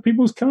have the other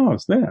people's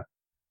cars there.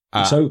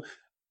 So,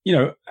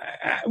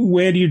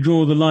 where do you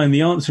draw the line?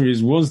 The answer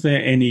is, was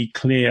there any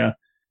clear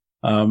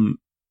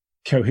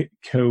what's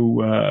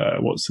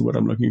the word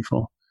I'm looking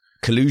for?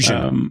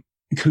 Collusion.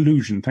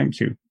 Collusion, thank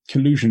you.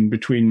 Collusion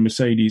between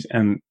Mercedes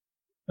and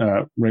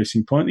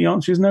Racing Point. The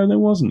answer is no, there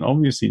wasn't.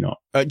 Obviously not.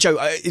 Joe,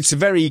 it's a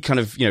very kind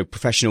of,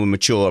 professional and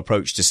mature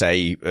approach to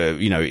say,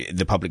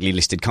 the publicly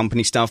listed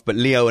company stuff. But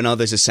Leo and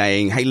others are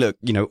saying, hey, look,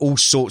 all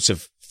sorts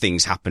of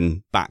things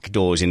happen back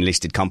doors in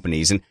listed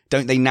companies. And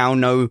don't they now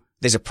know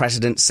there's a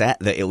precedent set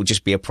that it will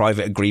just be a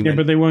private agreement? Yeah,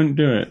 but they won't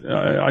do it.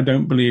 I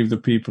don't believe the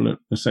people at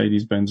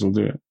Mercedes-Benz will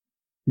do it.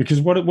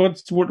 Because what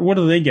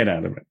do they get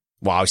out of it?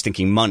 Well, I was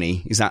thinking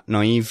money. Is that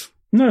naive?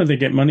 No, they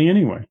get money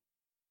anyway.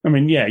 I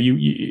mean, yeah,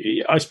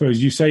 I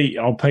suppose you say,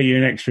 I'll pay you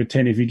an extra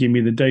 10 if you give me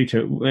the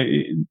data.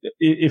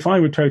 If I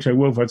were Toto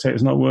Wolff, I'd say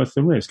it's not worth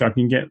the risk. You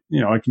can get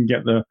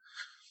the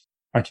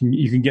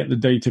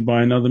data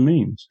by another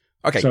means.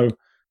 Okay. So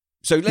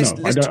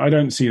I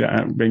don't see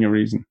that being a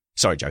reason.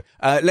 Sorry, Joe.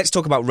 Let's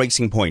talk about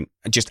Racing Point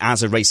just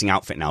as a racing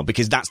outfit now,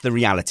 because that's the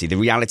reality. The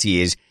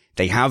reality is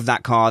they have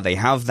that car, they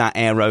have that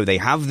aero, they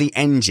have the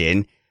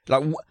engine.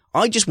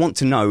 I just want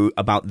to know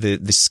about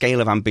the scale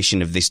of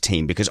ambition of this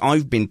team, because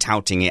I've been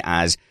touting it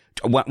as,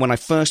 when I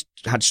first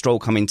had Stroll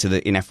come in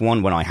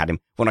F1,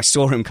 when I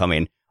saw him come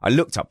in, I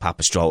looked up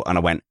Papa Stroll and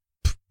I went,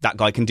 that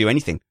guy can do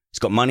anything. He's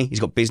got money, he's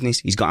got business,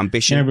 he's got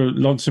ambition. Yeah, but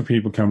lots of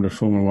people come to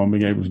Formula One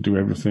being able to do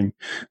everything,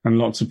 and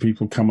lots of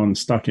people come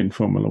unstuck in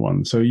Formula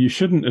One. So you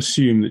shouldn't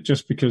assume that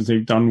just because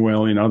they've done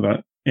well in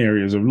other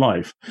areas of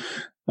life,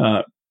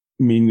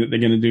 mean that they're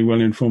going to do well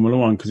in Formula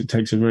One, because it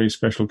takes a very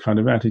special kind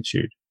of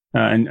attitude.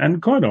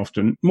 And quite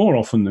often, more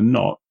often than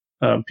not,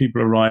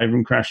 people arrive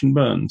and crash and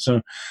burn.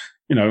 So,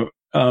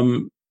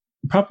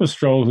 Papa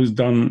Stroll has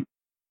done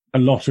a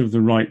lot of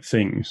the right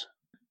things.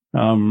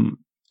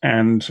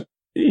 And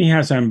he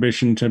has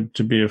ambition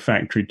to be a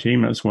factory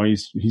team. That's why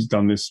he's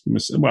done this.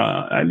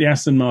 Well, the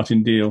Aston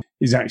Martin deal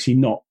is actually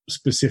not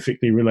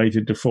specifically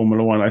related to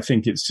Formula One. I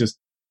think it's just,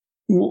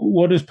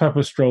 what does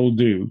Papa Stroll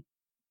do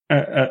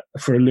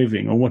for a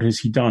living, or what has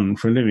he done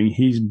for a living?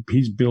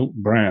 He's built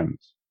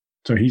brands.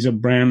 So he's a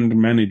brand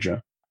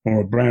manager or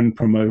a brand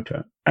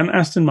promoter. And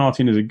Aston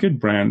Martin is a good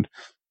brand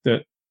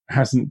that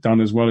hasn't done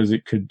as well as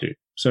it could do.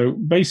 So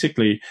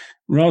basically,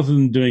 rather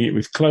than doing it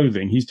with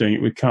clothing, he's doing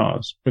it with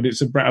cars. But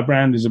it's a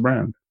brand is a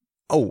brand.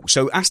 Oh,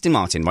 so Aston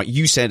Martin, right?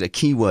 You said a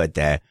key word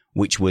there,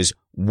 which was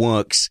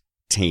works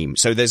team.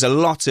 So there's a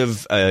lot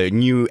of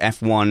new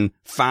F1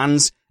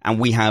 fans, and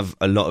we have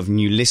a lot of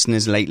new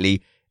listeners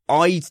lately.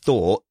 I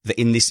thought that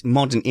in this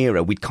modern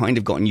era, we'd kind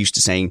of gotten used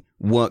to saying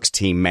works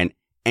team meant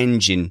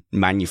engine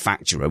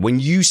manufacturer. When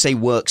you say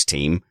works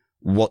team,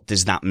 what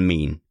does that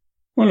mean?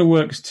 Well, a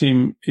works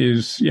team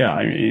is,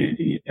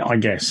 I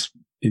guess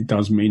it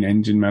does mean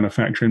engine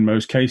manufacturer in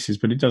most cases,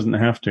 but it doesn't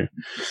have to.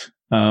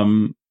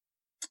 But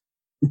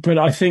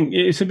I think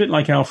it's a bit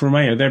like Alfa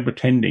Romeo. They're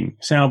pretending.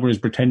 Sauber is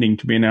pretending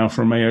to be an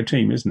Alfa Romeo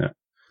team, isn't it?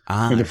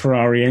 With a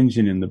Ferrari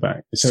engine in the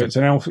back. So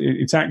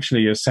it's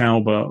actually a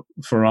Sauber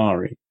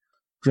Ferrari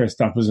dressed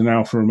up as an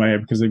Alfa Romeo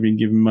because they've been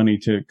given money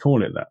to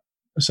call it that.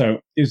 So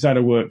is that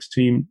a works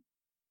team?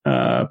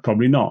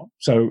 Probably not.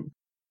 So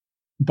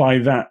by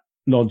that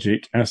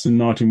logic, Aston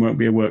Martin won't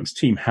be a works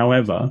team.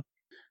 However,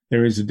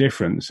 there is a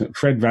difference.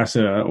 Fred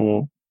Vasseur,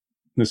 or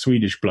the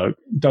Swedish bloke,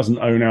 doesn't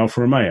own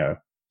Alfa Romeo.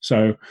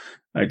 So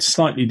it's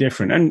slightly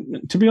different.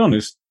 And to be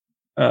honest,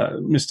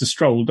 Mr.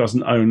 Stroll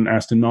doesn't own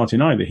Aston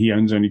Martin either. He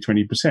owns only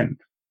 20%.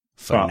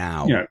 For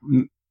now.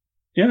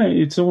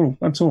 That's all.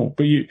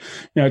 But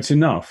it's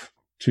enough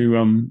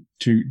to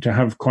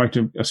have quite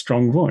a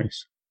strong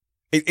voice.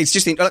 It's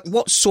just,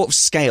 what sort of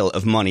scale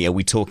of money are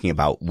we talking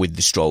about with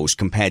the Strolls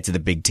compared to the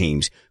big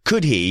teams?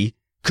 Could he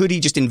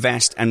just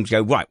invest and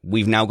go, right,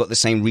 we've now got the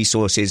same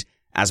resources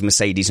as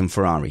Mercedes and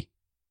Ferrari?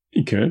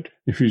 He could,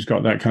 if he's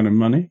got that kind of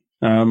money.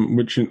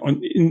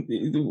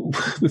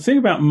 The thing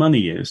about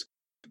money is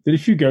that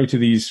if you go to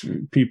these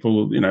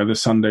people, the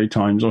Sunday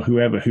Times or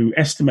whoever, who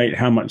estimate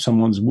how much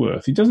someone's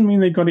worth, it doesn't mean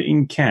they got it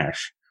in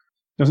cash.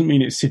 Doesn't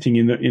mean it's sitting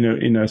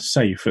in a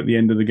safe at the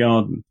end of the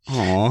garden.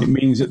 Aww. It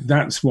means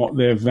that's what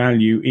their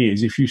value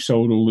is if you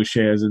sold all the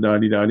shares of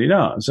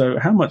da-di-da-di-da. So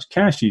how much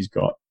cash he's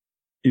got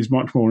is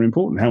much more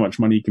important. How much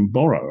money he can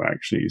borrow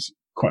actually is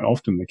quite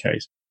often the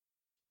case.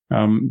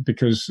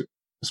 Because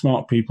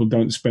smart people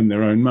don't spend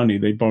their own money.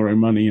 They borrow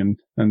money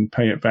and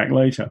pay it back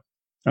later.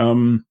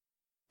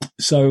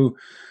 So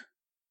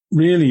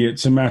really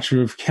it's a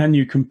matter of, can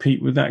you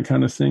compete with that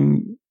kind of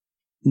thing?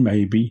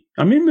 Maybe.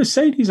 I mean,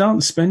 Mercedes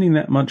aren't spending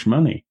that much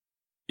money.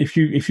 If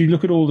you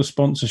look at all the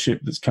sponsorship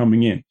that's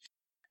coming in,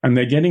 and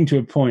they're getting to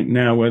a point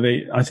now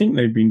where I think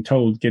they've been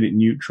told, get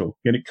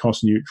it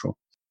cost neutral,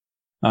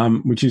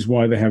 which is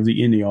why they have the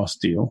Ineos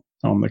deal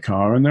on the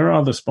car, and there are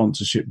other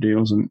sponsorship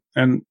deals,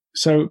 and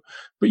so,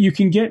 but you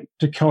can get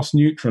to cost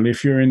neutral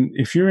if you're in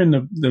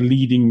the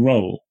leading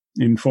role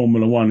in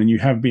Formula One, and you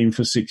have been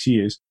for 6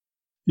 years.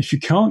 If you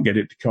can't get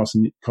it to cost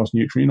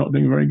neutral, you're not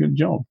doing a very good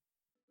job.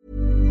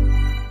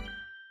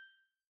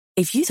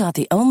 If you thought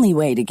the only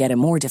way to get a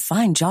more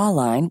defined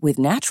jawline with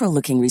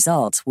natural-looking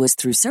results was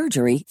through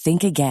surgery,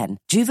 think again.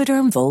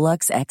 Juvederm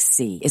Volux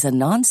XC is a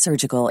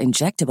non-surgical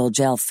injectable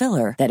gel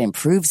filler that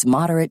improves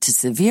moderate to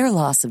severe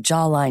loss of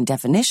jawline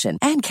definition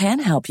and can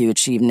help you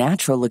achieve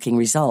natural-looking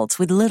results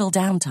with little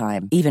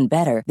downtime. Even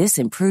better, this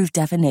improved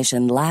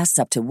definition lasts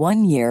up to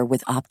 1 year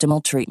with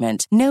optimal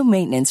treatment. No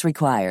maintenance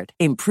required.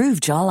 Improve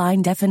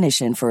jawline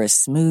definition for a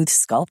smooth,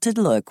 sculpted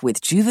look with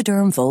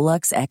Juvederm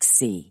Volux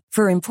XC.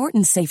 For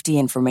important safety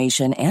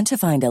information and to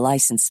find a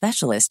licensed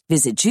specialist,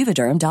 visit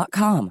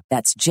Juvederm.com.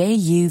 That's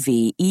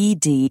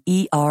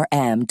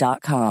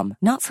JUVEDERM.com.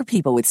 Not for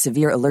people with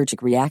severe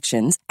allergic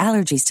reactions,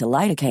 allergies to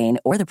lidocaine,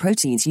 or the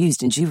proteins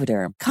used in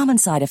Juvederm. Common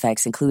side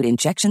effects include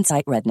injection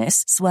site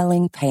redness,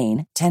 swelling,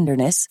 pain,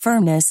 tenderness,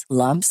 firmness,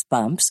 lumps,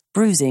 bumps,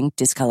 bruising,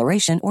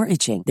 discoloration, or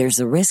itching. There's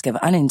a risk of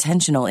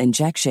unintentional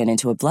injection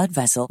into a blood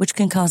vessel, which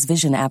can cause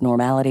vision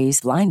abnormalities,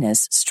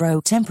 blindness,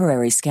 stroke,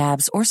 temporary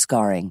scabs, or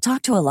scarring.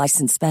 Talk to a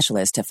licensed specialist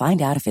to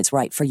find out if it's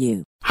right for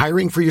you.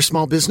 Hiring for your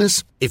small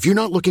business? If you're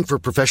not looking for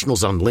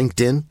professionals on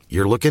LinkedIn,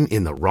 you're looking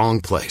in the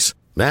wrong place.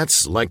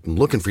 That's like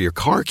looking for your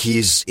car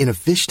keys in a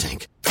fish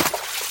tank.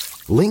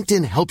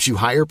 LinkedIn helps you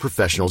hire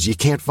professionals you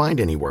can't find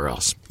anywhere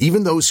else,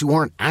 even those who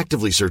aren't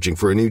actively searching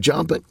for a new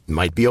job but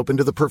might be open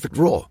to the perfect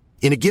role.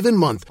 In a given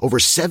month, over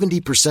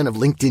 70% of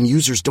LinkedIn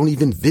users don't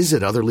even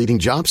visit other leading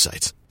job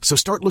sites. So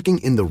start looking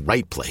in the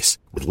right place.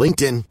 With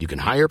LinkedIn, you can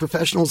hire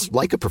professionals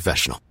like a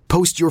professional.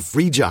 Post your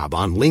free job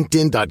on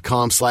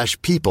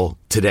linkedin.com/people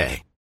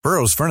today.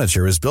 Burrow's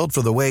furniture is built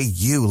for the way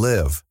you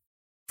live.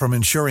 From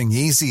ensuring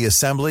easy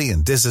assembly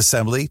and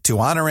disassembly to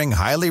honoring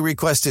highly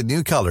requested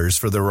new colors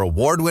for their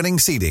award-winning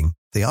seating,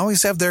 they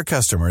always have their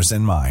customers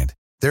in mind.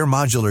 Their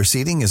modular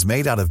seating is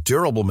made out of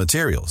durable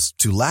materials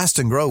to last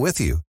and grow with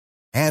you.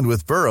 And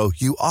with Burrow,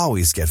 you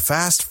always get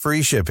fast,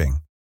 free shipping.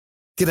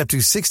 Get up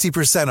to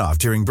 60% off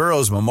during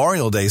Burrow's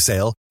Memorial Day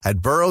sale at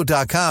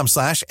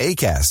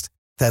burrow.com/ACAST.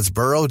 That's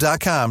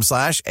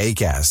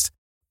burrow.com/ACAST.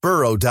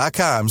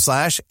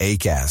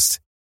 burrow.com/ACAST.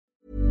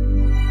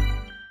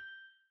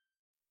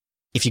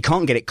 If you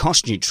can't get it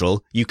cost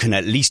neutral, you can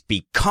at least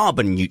be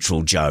carbon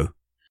neutral, Joe.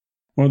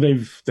 Well,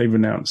 they've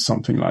announced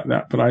something like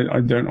that, but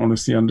I don't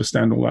honestly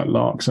understand all that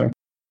lark. So,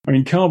 I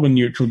mean, carbon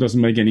neutral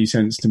doesn't make any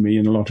sense to me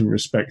in a lot of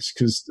respects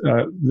because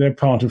they're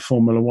part of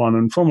Formula One,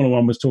 and Formula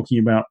One was talking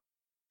about,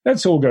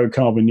 let's all go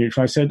carbon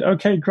neutral. I said,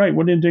 okay, great.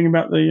 What are you doing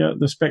about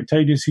the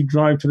spectators who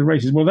drive to the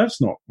races? Well,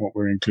 that's not what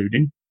we're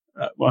including.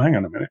 Well, hang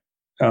on a minute.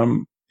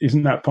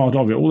 Isn't that part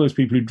of it? All those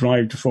people who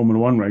drive to Formula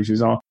One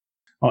races are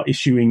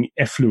issuing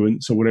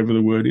effluents or whatever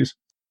the word is.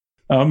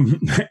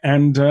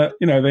 And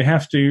they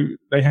have to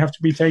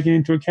be taken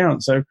into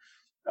account. So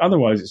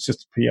otherwise it's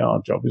just a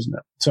PR job, isn't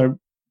it? So,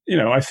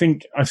 I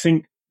think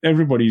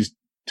everybody's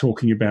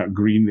talking about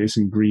green this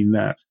and green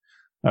that.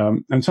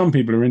 And some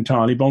people are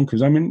entirely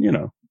bonkers. I mean,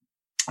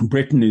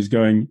 Britain is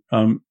going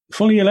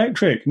fully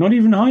electric, not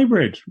even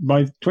hybrid,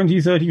 by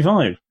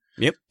 2035.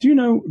 Yep. Do you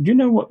know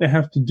what they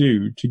have to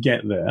do to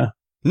get there?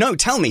 No,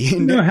 tell me. You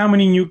know how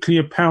many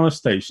nuclear power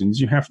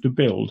stations you have to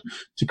build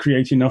to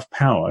create enough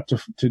power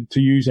to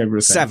use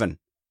everything? 7.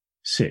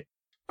 6.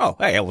 Oh,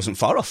 hey, I wasn't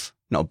far off.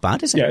 Not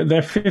bad, is it? Yeah,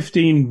 they're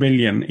 15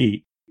 billion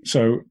each.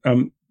 So,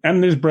 and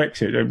there's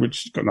Brexit,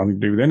 which has got nothing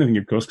to do with anything,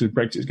 of course, because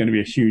Brexit is going to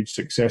be a huge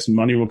success and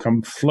money will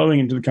come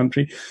flowing into the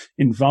country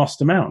in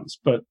vast amounts.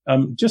 But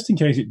just in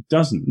case it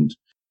doesn't,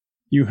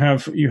 you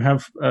have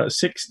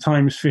 6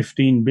 times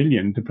 15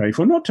 billion to pay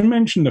for. Not to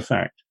mention the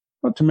fact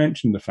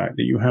that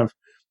you have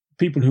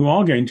people who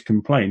are going to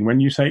complain when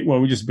you say,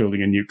 well, we're just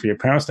building a nuclear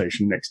power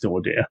station next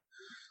door, dear.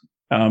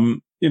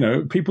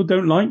 People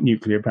don't like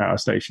nuclear power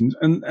stations.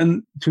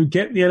 And to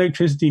get the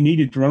electricity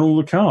needed to run all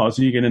the cars,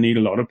 you're going to need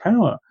a lot of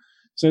power.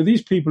 So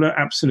these people are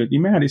absolutely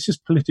mad. It's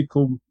just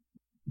political.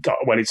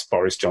 Well, it's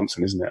Boris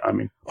Johnson, isn't it? I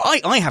mean,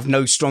 I have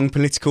no strong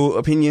political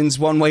opinions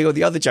one way or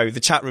the other, Joe. The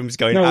chat room's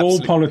going no,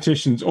 absolutely...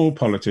 all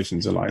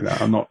politicians are like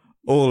that. I'm not...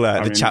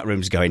 Chat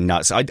room's going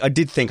nuts. I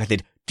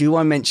did. Do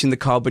I mention the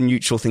carbon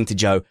neutral thing to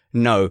Joe?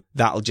 No,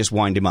 that'll just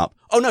wind him up.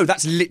 Oh no,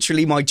 that's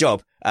literally my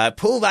job.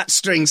 Pull that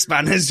string,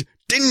 Spanners.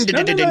 Ding,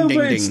 ding, ding, ding,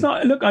 ding. It's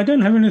not, look, I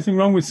don't have anything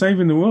wrong with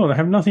saving the world. I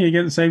have nothing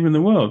against saving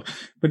the world.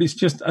 But it's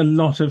just a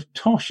lot of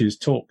tosh has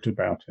talked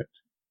about it.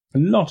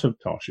 And a lot of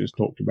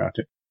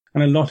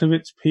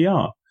it's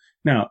PR.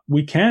 Now,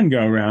 we can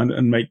go around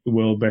and make the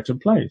world a better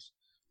place.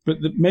 But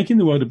making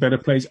the world a better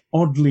place,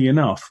 oddly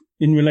enough,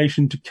 in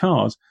relation to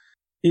cars,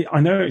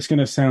 I know it's going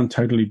to sound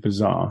totally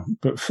bizarre,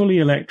 but fully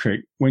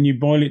electric, when you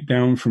boil it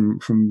down from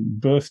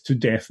birth to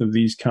death of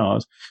these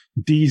cars,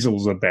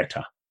 diesels are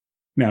better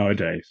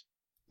nowadays.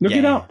 Look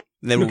it up.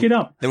 Look it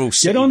up. They're all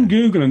Get on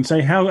Google and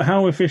say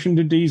how efficient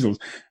are diesels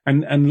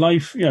and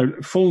life,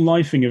 full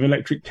lifing of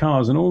electric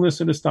cars and all this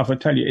sort of stuff. I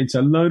tell you, it's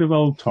a load of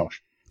old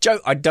tosh. Joe,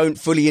 I don't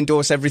fully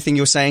endorse everything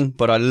you're saying,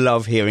 but I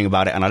love hearing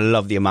about it and I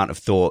love the amount of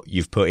thought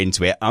you've put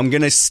into it. I'm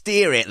going to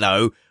steer it,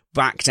 though,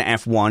 back to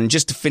F1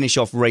 just to finish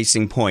off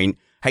Racing Point.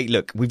 Hey,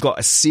 look, we've got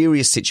a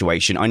serious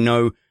situation. I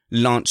know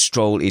Lance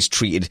Stroll is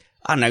treated,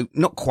 I don't know,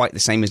 not quite the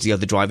same as the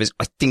other drivers.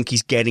 I think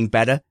he's getting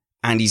better.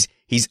 And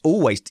he's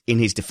always, in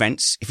his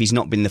defense, if he's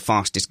not been the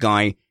fastest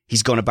guy,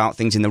 he's gone about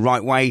things in the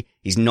right way.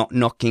 He's not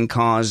knocking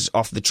cars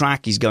off the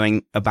track. He's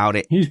going about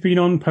it. He's been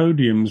on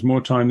podiums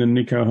more time than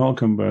Nico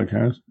Hülkenberg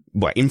has.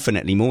 Well,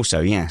 infinitely more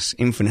so, yes.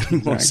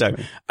 Infinitely more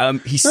Exactly. so.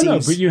 He seems... No,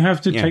 but you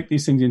have to take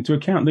these things into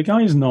account. The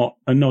guy is not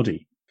a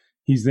noddy.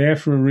 He's there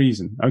for a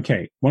reason.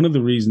 Okay, one of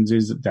the reasons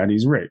is that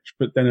Daddy's rich,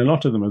 but then a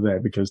lot of them are there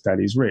because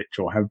Daddy's rich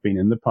or have been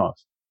in the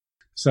past.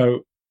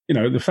 So,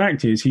 the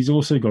fact is he's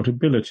also got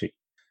ability.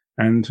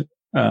 And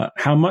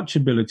how much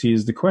ability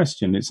is the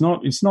question. It's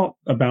not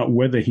about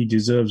whether he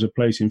deserves a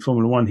place in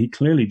Formula One. He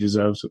clearly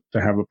deserves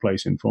to have a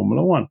place in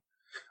Formula One.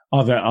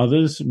 Are there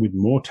others with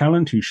more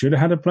talent who should have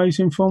had a place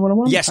in Formula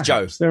One? Yes,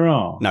 Perhaps Joe. There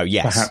are. No,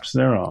 yes. Perhaps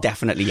there are.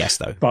 Definitely yes,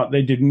 though. But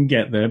they didn't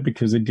get there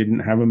because they didn't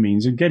have a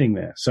means of getting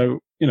there. So,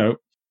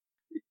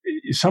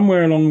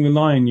 somewhere along the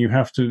line, you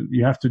have to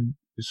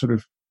sort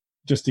of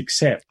just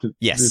accept that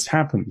this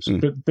happens.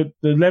 But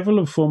the level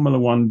of Formula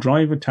One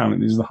driver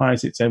talent is the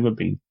highest it's ever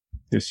been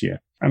this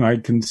year. And I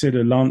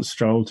consider Lance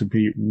Stroll to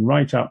be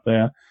right up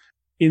there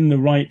in the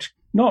right,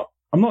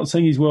 I'm not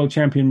saying he's world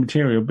champion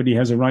material, but he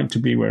has a right to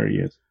be where he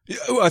is.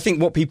 I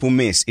think what people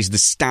miss is the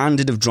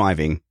standard of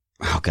driving.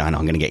 Oh, God,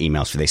 I'm going to get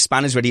emails for this.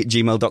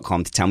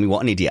 spannersready@gmail.com to tell me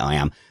what an idiot I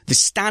am. The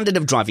standard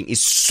of driving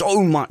is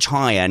so much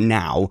higher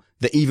now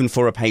that even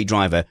for a paid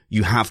driver,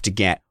 you have to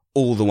get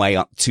all the way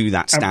up to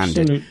that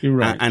standard. Absolutely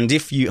right. And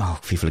if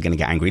people are going to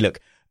get angry. Look,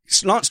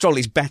 Lance Stroll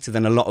is better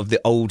than a lot of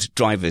the old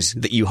drivers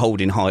that you hold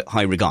in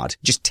high regard.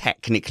 Just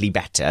technically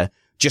better,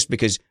 just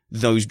because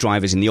those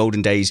drivers in the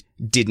olden days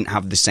didn't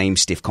have the same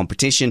stiff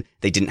competition.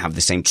 They didn't have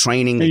the same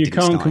training. You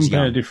can't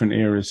compare different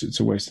eras. It's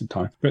a waste of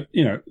time. But,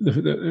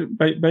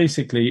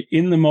 basically,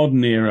 in the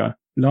modern era,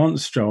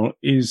 Lance Stroll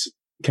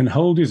can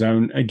hold his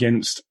own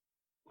against,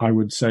 I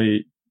would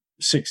say,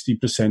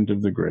 60%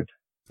 of the grid.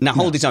 Now,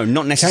 hold his own,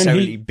 not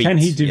necessarily beat. Can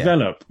he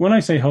develop? Yeah. When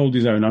I say hold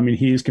his own, I mean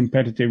he is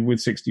competitive with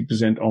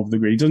 60% of the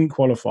grid. He doesn't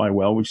qualify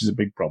well, which is a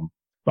big problem.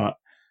 But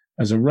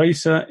as a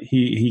racer,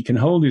 he can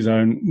hold his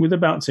own with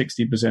about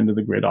 60% of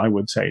the grid, I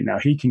would say. Now,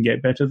 he can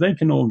get better. They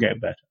can all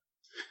get better.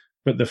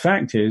 But the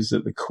fact is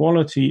that the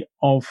quality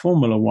of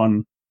Formula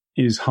One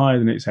is higher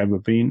than it's ever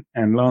been,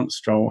 and Lance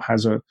Stroll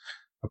has a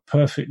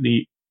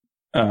perfectly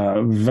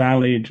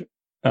valid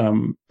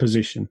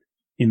position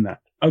in that.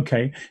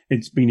 Okay,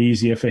 it's been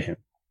easier for him.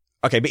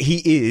 Okay, but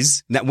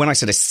when I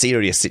said a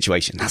serious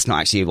situation, that's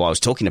not actually what I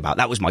was talking about.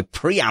 That was my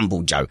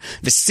preamble, Joe.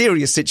 The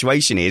serious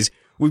situation is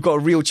we've got a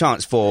real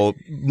chance for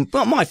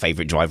my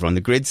favourite driver on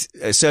the grid,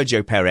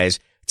 Sergio Perez,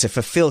 to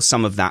fulfil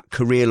some of that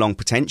career-long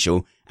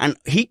potential. And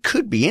he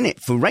could be in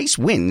it for race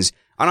wins.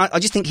 And I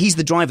just think he's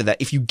the driver that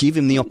if you give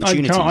him the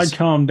opportunities... I'd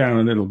calm down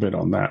a little bit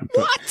on that.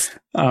 But,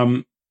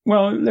 what?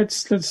 Well,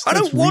 let's I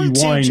don't want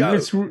rewind. to,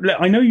 Joe.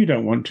 I know you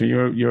don't want to.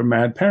 You're a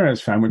mad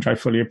Perez fan, which I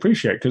fully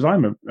appreciate because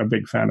I'm a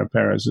big fan of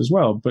Perez as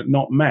well, but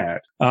not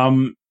mad.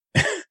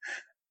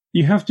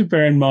 You have to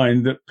bear in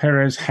mind that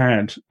Perez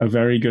had a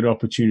very good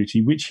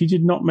opportunity, which he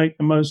did not make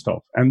the most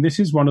of. And this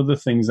is one of the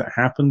things that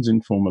happens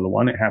in Formula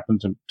One. It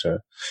happened to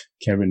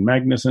Kevin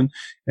Magnussen.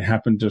 It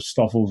happened to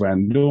Stoffel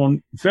Van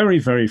Dorn. Very,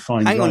 very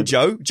fine. Hang on,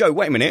 Joe. Joe,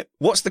 wait a minute.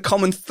 What's the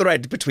common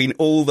thread between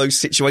all those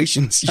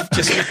situations you've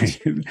just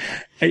mentioned?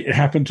 It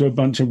happened to a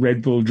bunch of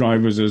Red Bull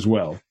drivers as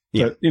well.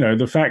 Yeah. But,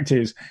 the fact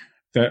is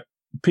that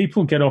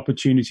people get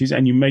opportunities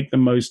and you make the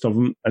most of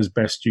them as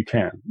best you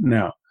can.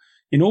 Now,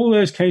 in all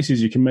those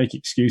cases, you can make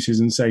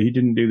excuses and say he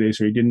didn't do this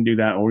or he didn't do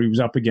that or he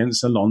was up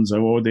against Alonso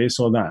or this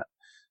or that.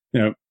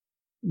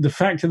 The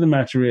fact of the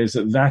matter is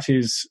that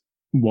is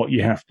what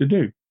you have to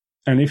do.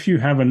 And if you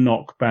have a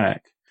knockback,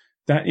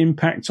 that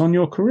impacts on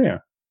your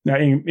career. That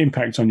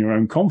impacts on your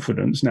own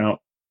confidence. Now,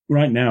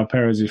 right now,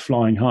 Perez is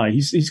flying high.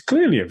 He's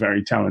clearly a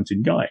very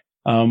talented guy.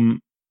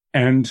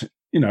 And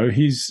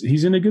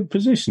he's in a good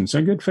position.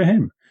 So good for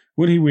him.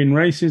 Will he win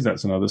races?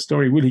 That's another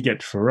story. Will he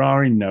get to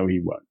Ferrari? No, he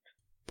won't.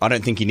 I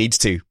don't think he needs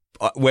to.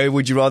 Where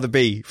would you rather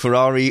be,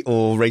 Ferrari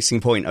or Racing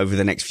Point over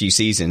the next few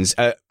seasons?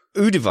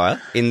 Udiva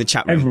in the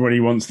chat room. Everybody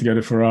wants to go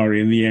to Ferrari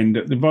in the end.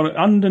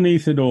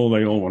 Underneath it all,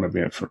 they all want to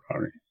be at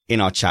Ferrari. In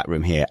our chat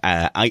room here,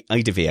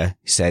 Idavia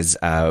says,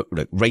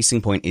 look,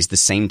 Racing Point is the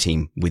same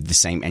team with the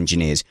same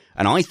engineers.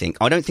 And I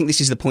don't think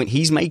this is the point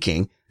he's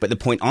making, but the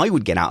point I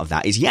would get out of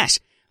that is, yes,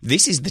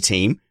 this is the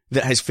team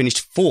that has finished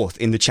fourth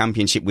in the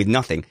championship with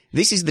nothing.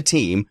 This is the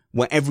team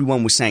where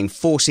everyone was saying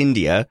Force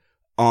India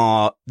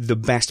are the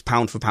best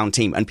pound-for-pound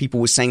team, and people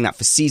were saying that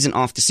for season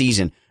after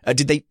season.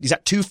 Is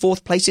that 2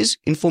 fourth places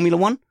in Formula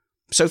One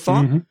so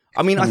far? Mm-hmm.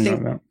 I mean, I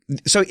think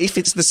so. If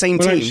it's the same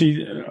team,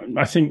 actually,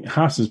 I think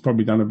Haas has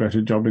probably done a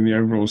better job in the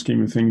overall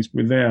scheme of things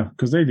with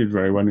because they did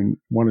very well in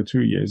 1 or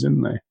 2 years,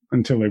 didn't they?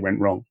 Until they went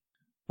wrong.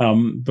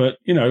 But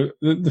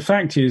the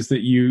fact is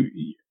that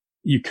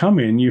you come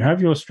in, you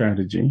have your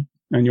strategy,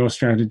 and your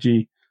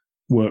strategy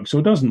works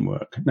or doesn't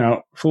work.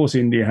 Now, Force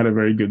India had a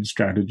very good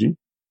strategy.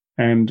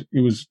 And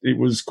it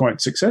was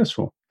quite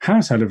successul.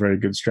 Haas had a very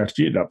good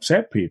strategy. It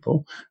upset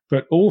people,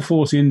 but all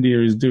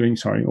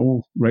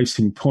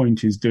Racing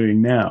Point is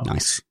doing now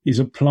is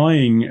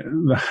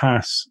applying the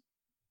Haas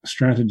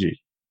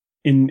strategy.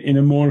 in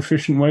a more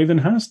efficient way than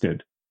Haas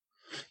did.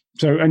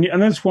 So,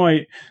 and that's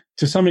why,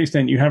 to some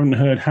extent, you haven't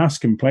heard Haas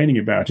complaining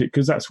about it,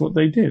 because that's what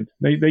they did.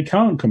 They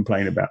can't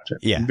complain about it.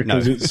 Yeah,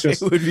 because it's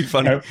just, it would be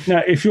funny.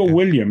 Now, if you're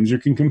Williams, you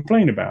can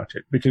complain about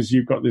it because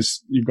you've got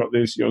this,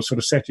 your sort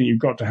of setting. You've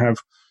got to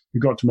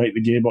make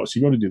the gearbox.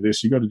 You've got to do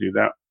this. You've got to do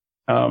that.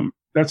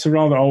 That's a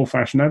rather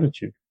old-fashioned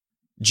attitude.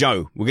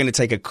 Joe, we're going to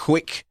take a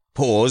quick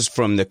pause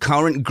from the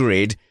current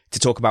grid to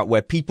talk about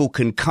where people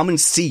can come and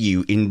see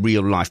you in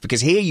real life,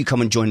 because here you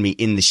come and join me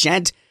in the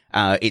shed.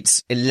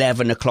 It's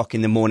 11 o'clock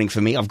in the morning for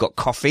me. I've got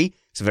coffee.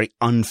 It's a very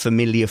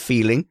unfamiliar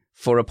feeling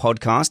for a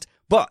podcast,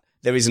 but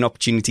there is an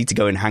opportunity to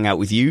go and hang out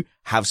with you,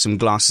 have some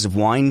glasses of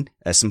wine,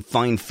 some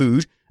fine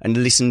food, and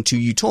listen to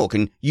you talk.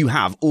 And you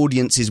have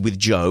audiences with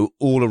Joe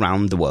all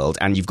around the world,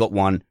 and you've got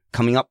one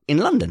coming up in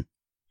London.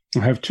 I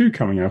have two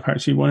coming up,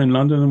 actually, one in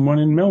London and one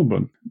in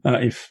Melbourne,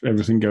 if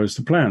everything goes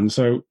to plan.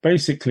 So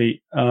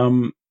basically,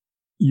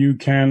 you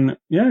come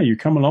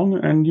along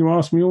and you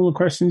ask me all the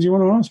questions you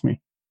want to ask me.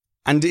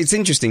 And it's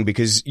interesting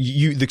because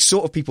the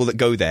sort of people that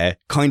go there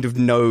kind of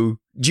know.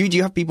 Do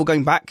you have people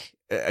going back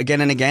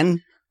again and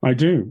again? I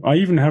do. I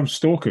even have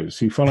stalkers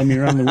who follow me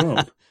around the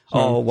world.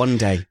 So, one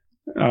day.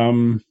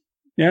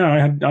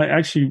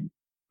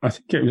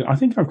 I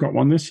think I've got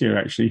one this year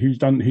actually who's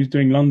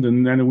doing London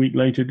and then a week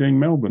later doing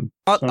Melbourne.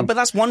 But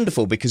that's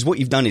wonderful, because what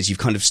you've done is you've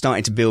kind of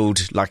started to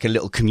build like a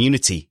little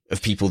community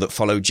of people that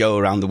follow Joe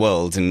around the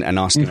world and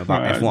ask him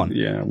about F1.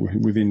 Yeah,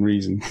 within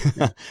reason.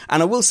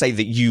 And I will say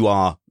that you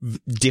are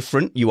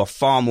different. You are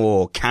far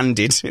more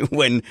candid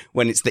when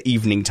it's the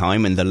evening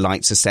time and the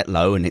lights are set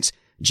low and it's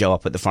Joe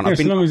up at the front. Yeah,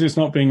 as long as it's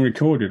not being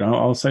recorded,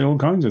 I'll say all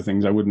kinds of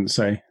things I wouldn't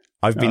say.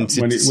 I've been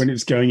when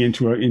it's going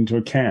into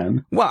a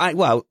can.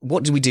 Well,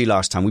 what did we do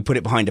last time? We put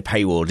it behind a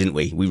paywall, didn't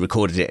we? We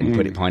recorded it and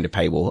put it behind a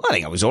paywall. I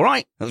think it was all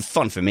right. It was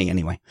fun for me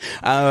anyway.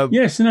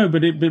 Yes, no,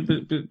 but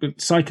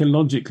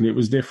psychologically it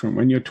was different.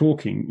 When you're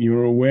talking,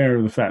 you're aware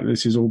of the fact that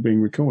this is all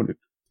being recorded.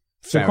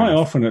 So quite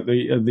often at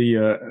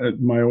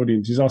my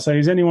audiences, I'll say,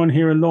 "Is anyone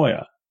here a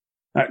lawyer?"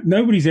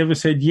 Nobody's ever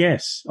said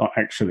yes.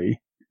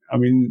 Actually, I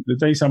mean, the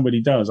day somebody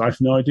does, I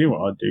have no idea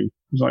what I'd do.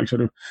 It's like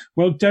sort of,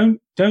 well, don't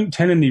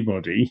tell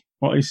anybody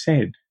what I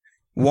said.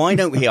 Why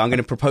don't we? I'm going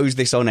to propose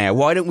this on air.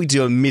 Why don't we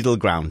do a middle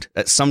ground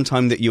at some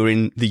time that you're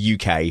in the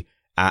UK,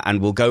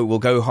 and we'll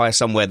go hire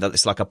somewhere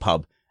that's like a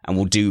pub, and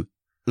we'll do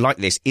like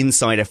this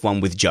Inside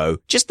F1 with Joe,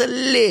 just a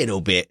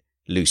little bit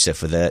looser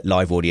for the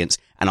live audience,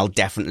 and I'll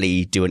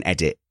definitely do an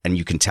edit, and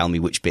you can tell me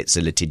which bits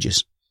are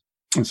litigious.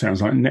 It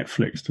sounds like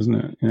Netflix, doesn't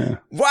it? Yeah.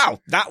 Wow,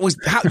 that was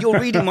how you're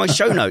reading my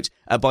show notes.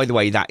 By the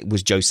way, that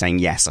was Joe saying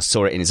yes. I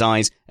saw it in his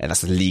eyes.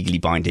 That's legally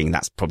binding.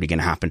 That's probably going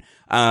to happen.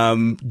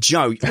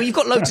 Joe, well, you've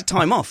got loads of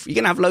time off. You're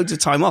going to have loads of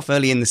time off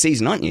early in the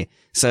season, aren't you?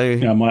 So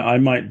yeah, I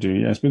might do,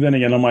 yes. But then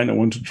again, I might not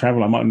want to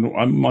travel.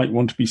 I might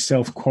want to be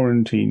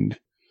self-quarantined.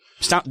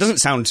 Doesn't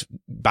sound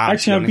bad.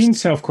 Actually, I've been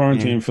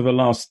self-quarantined for the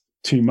last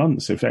 2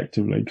 months,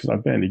 effectively, because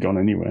I've barely gone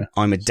anywhere.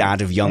 I'm a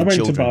dad of young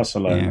children. I went to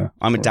Barcelona. Yeah.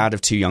 I'm a dad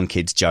of 2 young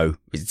kids, Joe.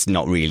 It's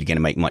not really going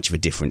to make much of a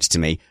difference to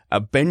me.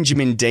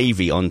 Benjamin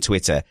Davey on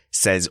Twitter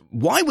says,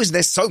 "Why was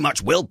there so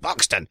much Will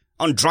Buxton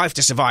on Drive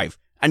to Survive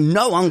and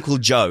no Uncle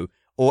Joe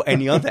or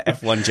any other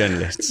F1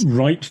 journalists?"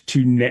 Write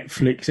to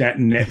Netflix at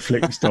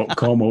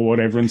netflix.com or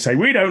whatever and say,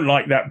 "We don't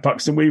like that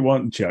Buxton, we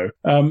want Joe."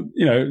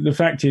 The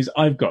fact is,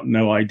 I've got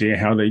no idea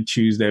how they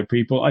choose their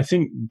people. I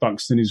think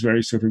Buxton is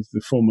very sort of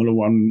the Formula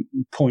One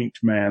point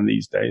man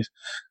these days.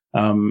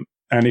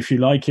 And if you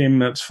like him,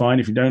 that's fine.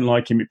 If you don't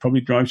like him, it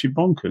probably drives you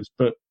bonkers.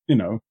 But,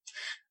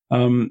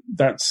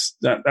 that's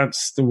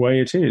the way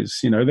it is.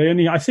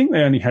 I think they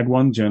only had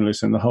one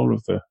journalist in the whole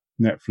of the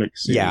Netflix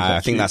series. Yeah, actually. I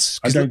think that's...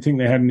 I don't think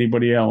they had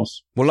anybody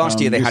else. Well,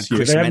 last year they had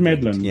Chris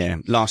Medland. Yeah,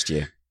 last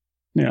year.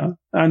 Yeah,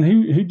 and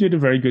who did a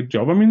very good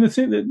job. I mean,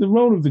 the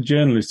role of the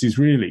journalist is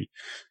really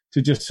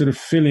to just sort of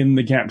fill in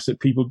the gaps that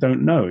people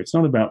don't know. It's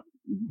not about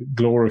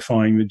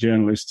glorifying the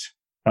journalist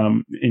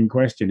in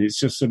question. It's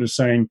just sort of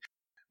saying,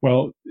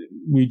 well,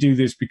 we do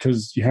this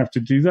because you have to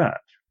do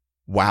that.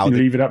 Wow.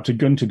 Leave it up to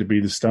Gunter to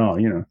be the star,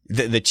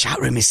 The chat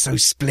room is so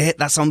split.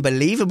 That's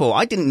unbelievable.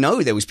 I didn't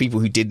know there was people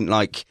who didn't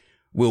like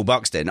Will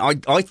Buxton.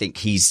 I think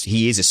he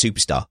is a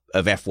superstar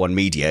of F1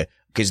 media,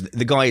 because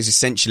the guy is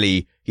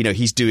essentially,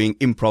 he's doing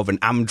improv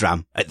and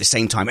Amdram at the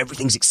same time.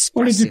 Everything's expressive.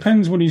 Well, it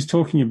depends what he's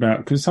talking about,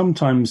 because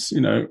sometimes,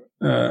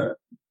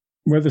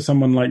 whether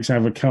someone likes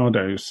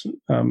avocados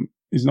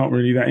is not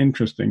really that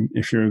interesting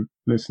if you're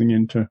listening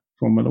into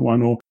Formula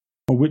One, or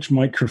which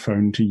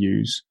microphone to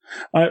use.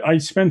 I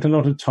spent a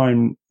lot of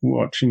time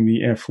watching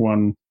the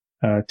F1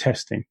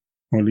 testing,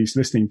 or at least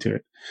listening to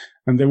it.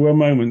 And there were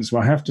moments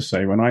where I have to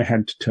say when I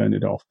had to turn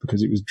it off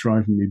because it was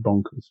driving me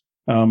bonkers.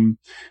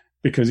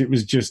 Because it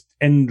was just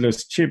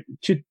endless chit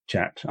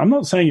chat. I'm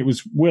not saying it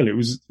was Will. It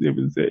was there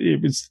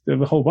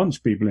were a whole bunch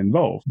of people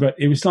involved, but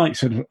it was like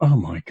sort of, oh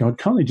my God,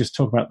 can't they just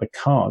talk about the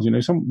cars?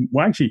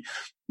 Actually,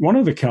 one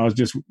of the cars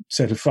just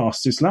set a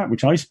fastest lap,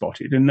 which I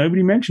spotted, and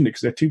nobody mentioned it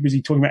because they're too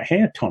busy talking about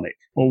hair tonic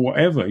or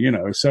whatever,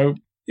 So,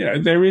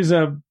 there is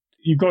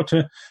you've got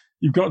to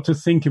You've got to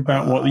think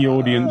about what the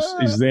audience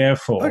is there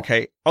for.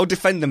 Okay, I'll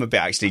defend them a bit,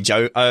 actually,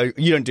 Joe.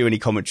 You don't do any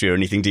commentary or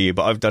anything, do you?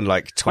 But I've done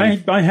like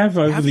 20... I have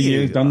over the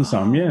years done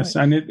some, yes.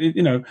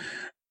 And,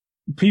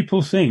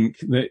 people think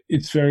that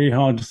it's very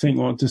hard to think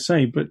what to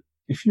say, but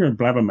if you're a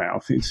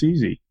blabbermouth, it's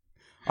easy.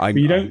 But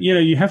you don't,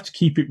 you have to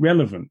keep it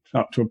relevant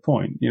up to a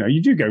point.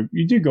 You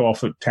do go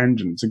off at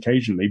tangents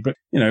occasionally, but,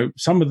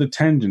 some of the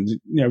tangents,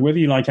 whether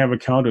you like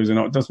avocados or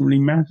not, it doesn't really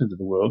matter to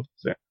the world,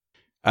 does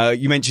it?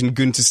 You mentioned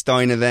Gunther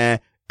Steiner there.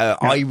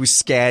 I was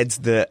scared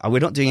that we're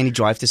not doing any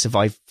Drive to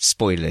Survive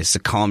spoilers, so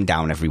calm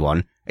down,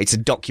 everyone. It's a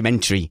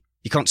documentary.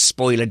 You can't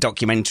spoil a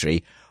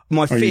documentary.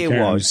 My fear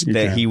was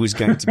that he was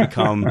going to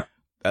become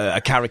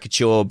a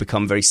caricature,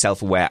 become very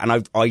self-aware,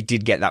 and I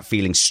did get that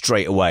feeling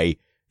straight away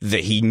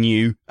that he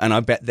knew, and I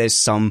bet there's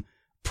some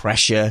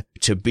pressure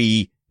to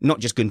be not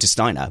just Gunther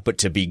Steiner, but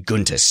to be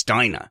Gunther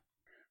Steiner.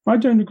 I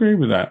don't agree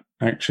with that,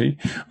 actually.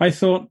 I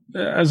thought,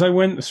 as I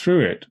went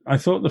through it, I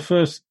thought the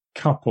first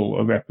couple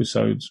of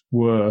episodes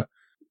were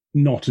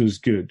not as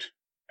good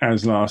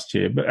as last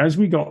year. But as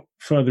we got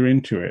further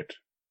into it,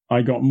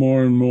 I got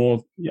more and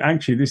more,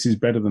 actually, this is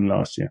better than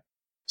last year.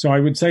 So I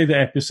would say that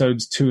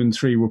episodes 2 and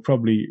 3 were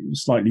probably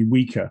slightly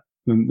weaker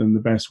than the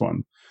best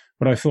one.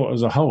 But I thought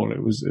as a whole,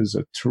 it was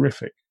a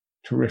terrific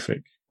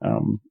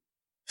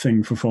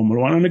thing for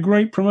Formula One and a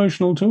great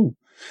promotional tool.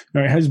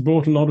 Now, it has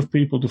brought a lot of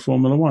people to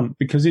Formula One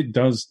because it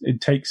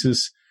takes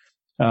us,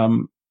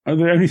 the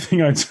only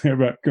thing I'd say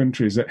about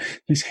Gunther is that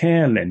his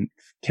hair length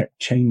kept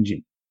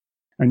changing.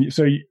 And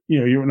so,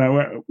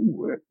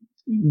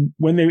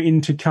 when they were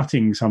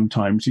intercutting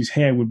sometimes, his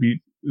hair would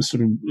be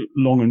sort of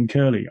long and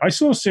curly. I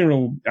saw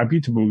Cyril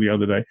Abiteboul the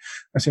other day.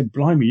 I said,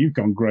 blimey, you've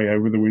gone grey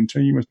over the winter.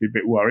 You must be a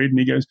bit worried. And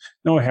he goes,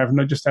 no, I haven't.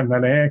 I just haven't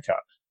had a haircut.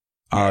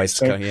 Oh,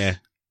 yeah.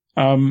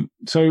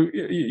 So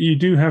you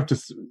do have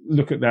to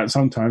look at that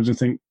sometimes and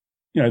think,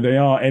 they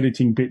are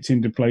editing bits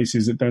into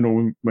places that don't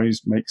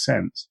always make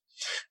sense.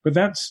 But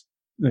that's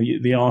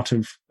the art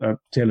of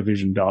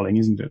television, darling,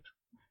 isn't it?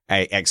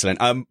 Hey,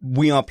 excellent.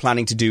 We are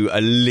planning to do a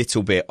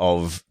little bit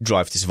of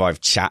Drive to Survive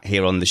chat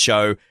here on the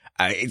show.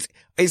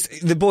 It's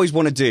the boys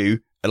want to do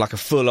like a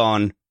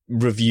full-on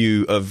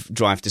review of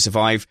Drive to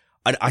Survive.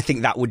 I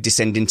think that would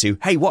descend into,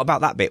 hey, what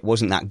about that bit?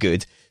 Wasn't that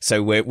good?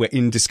 So we're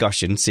in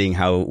discussion, seeing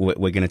how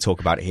we're going to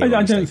talk about it here.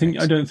 I don't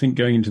think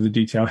going into the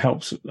detail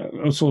helps.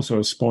 It's also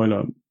a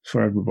spoiler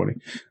for everybody.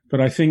 But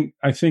I think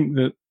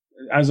that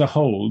as a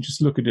whole,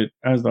 just look at it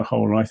as a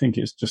whole. I think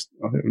it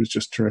was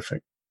just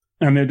terrific.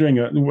 And they're doing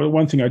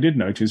one thing I did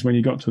notice when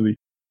you got to the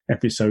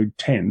episode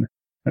 10,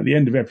 at the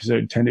end of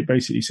episode 10, it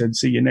basically said,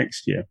 see you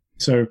next year.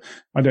 So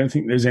I don't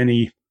think there's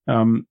any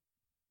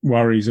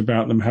worries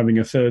about them having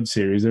a third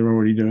series. They're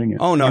already doing it.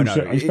 Oh, no.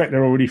 I expect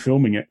they're already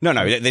filming it. No,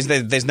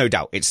 there's no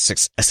doubt. It's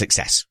a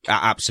success.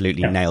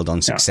 Absolutely nailed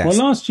on success.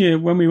 Well, last year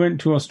when we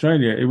went to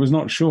Australia, it was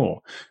not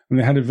sure. And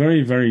they had a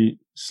very, very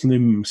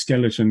slim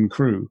skeleton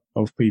crew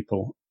of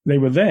people. They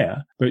were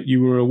there, but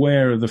you were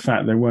aware of the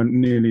fact there weren't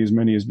nearly as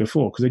many as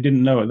before because they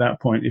didn't know at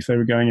that point if they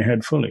were going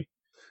ahead fully.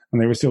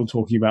 And they were still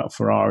talking about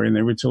Ferrari and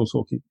they were still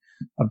talking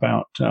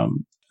about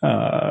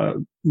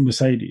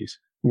Mercedes,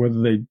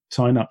 whether they'd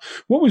sign up.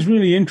 What was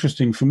really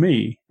interesting for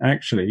me,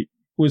 actually,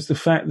 was the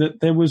fact that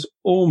there was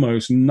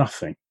almost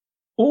nothing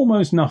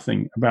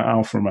about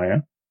Alfa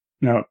Romeo.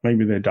 Now,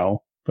 maybe they're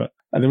dull, but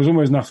there was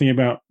almost nothing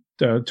about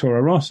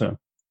Toro Rosso.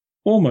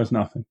 Almost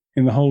nothing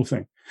in the whole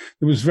thing.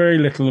 There was very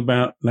little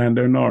about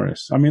Lando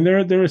Norris. I mean, there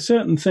are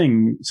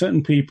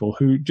certain people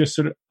who just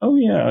sort of, oh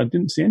yeah, I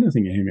didn't see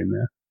anything of him in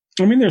there.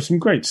 I mean, there's some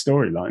great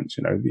storylines,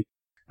 the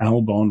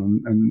Albon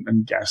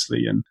and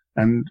Gasly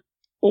and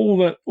all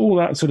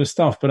that sort of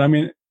stuff. But I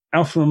mean,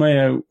 Alfa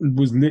Romeo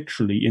was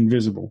literally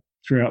invisible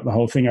throughout the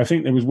whole thing. I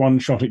think there was one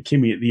shot at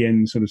Kimi at the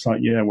end, sort of like,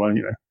 yeah, well,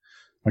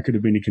 I could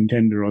have been a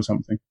contender or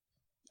something.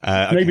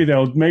 Okay.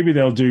 Maybe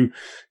they'll do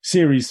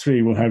Series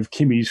 3 will have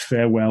Kimi's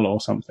farewell or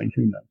something.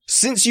 Who knows?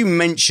 Since you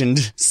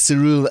mentioned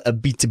Cyril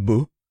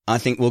Abiteboul, I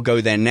think we'll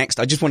go there next.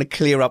 I just want to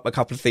clear up a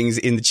couple of things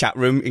in the chat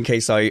room in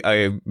case I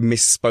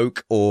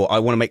misspoke, or I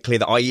want to make clear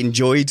that I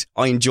enjoy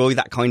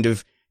that kind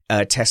of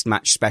test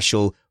match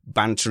special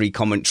bantery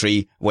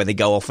commentary where they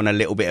go off on a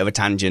little bit of a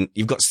tangent.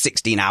 You've got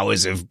 16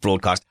 hours of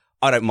broadcast.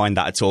 I don't mind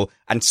that at all.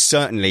 And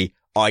certainly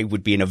I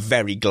would be in a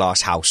very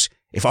glass house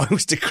if I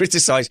was to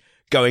criticize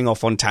going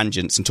off on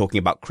tangents and talking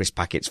about crisp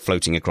packets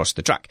floating across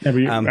the track. Yeah,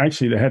 but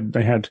actually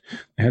they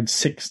had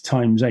 6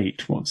 times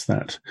 8. What's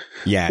that?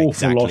 Yeah,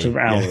 awful lot of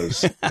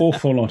hours.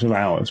 Awful lot of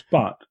hours.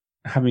 But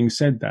having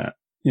said that,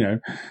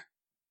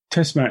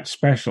 test match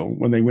special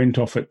when they went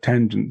off at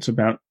tangents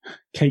about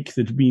cake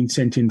that had been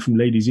sent in from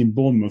ladies in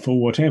Bournemouth or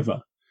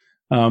whatever.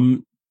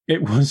 It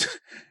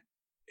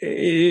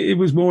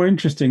was more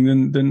interesting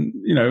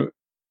than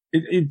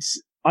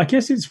it's. I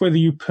guess it's whether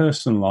you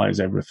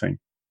personalize everything.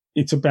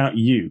 It's about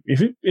you.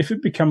 If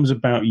it becomes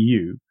about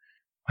you,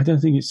 I don't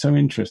think it's so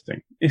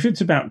interesting. If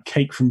it's about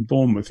cake from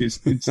Bournemouth, it's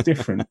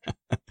different,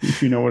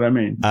 if you know what I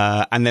mean.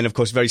 And then, of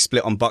course, very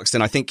split on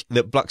Buxton. I think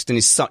that Buxton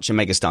is such a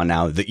megastar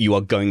now that you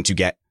are going to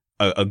get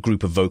a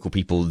group of vocal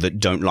people that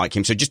don't like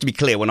him. So just to be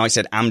clear, when I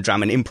said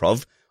Amdram and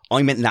improv,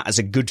 I meant that as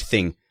a good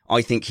thing.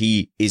 I think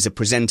he is a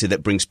presenter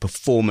that brings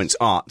performance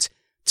art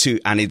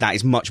and that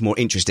is much more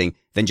interesting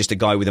than just a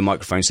guy with a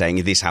microphone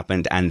saying this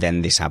happened and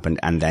then this happened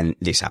and then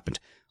this happened.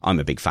 I'm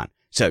a big fan.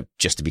 So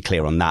just to be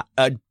clear on that,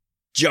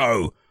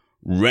 Joe,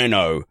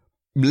 Renault,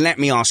 let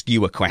me ask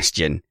you a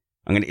question.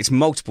 It's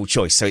multiple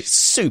choice, so it's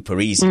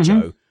super easy,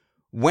 Joe.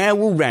 Where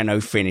will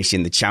Renault finish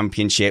in the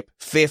championship?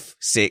 5th,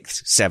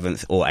 6th,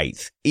 7th or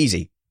 8th?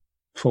 Easy.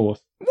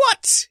 4th.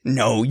 What?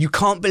 No, you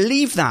can't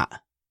believe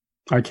that.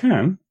 I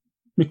can,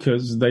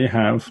 because they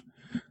have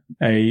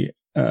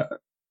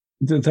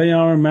they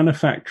are a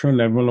manufacturer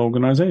level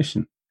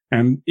organization.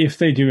 And if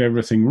they do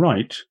everything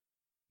right,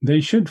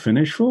 they should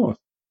finish 4th.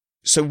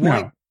 So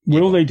why? Now,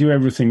 will they do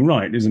everything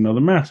right is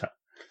another matter.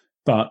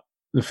 But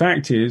the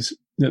fact is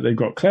that they've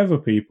got clever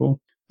people.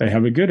 They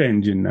have a good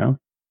engine now.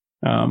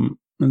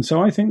 And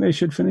so I think they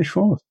should finish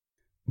 4th.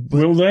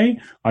 Will they?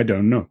 I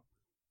don't know.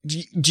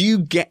 Do you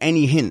get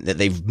any hint that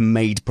they've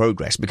made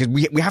progress? Because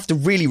we have to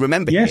really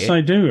remember Yes, here,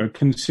 I do. A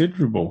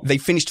considerable. They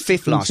finished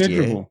 5th last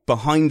year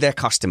behind their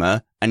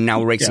customer, and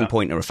now Racing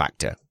Point are a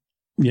factor.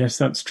 Yes,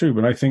 that's true.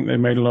 But I think they've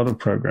made a lot of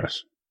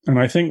progress. And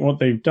I think what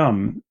they've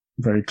done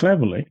very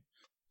cleverly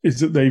is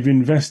that they've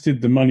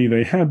invested the money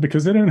they had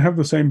because they don't have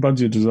the same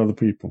budget as other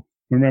people.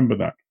 Remember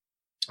that.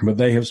 But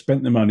they have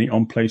spent the money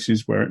on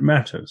places where it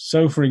matters.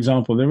 So, for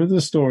example, there was a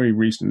story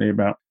recently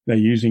about they're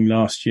using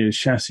last year's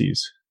chassis.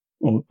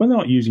 Or, well,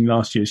 not using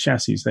last year's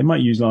chassis. They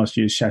might use last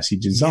year's chassis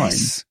design.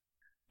 Yes.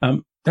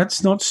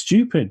 That's not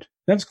stupid.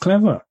 That's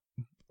clever.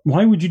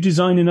 Why would you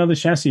design another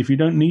chassis if you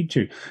don't need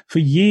to? For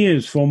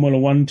years, Formula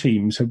One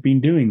teams have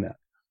been doing that.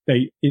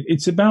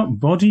 It's about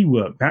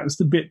bodywork. That's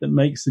the bit that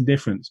makes the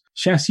difference.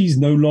 Chassis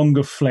no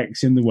longer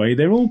flex in the way.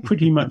 They're all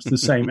pretty much the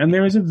same. And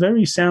there is a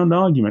very sound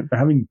argument for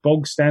having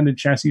bog standard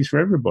chassis for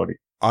everybody.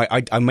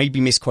 I may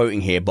be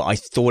misquoting here, but I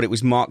thought it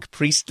was Mark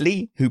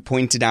Priestley who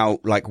pointed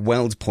out like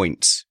weld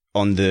points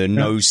on the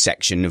nose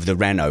section of the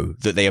Renault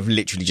that they have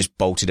literally just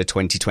bolted a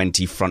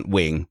 2020 front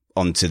wing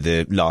onto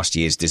the last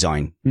year's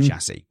design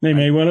chassis. They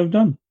may well have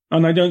done.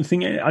 And I don't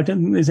think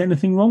there's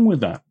anything wrong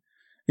with that.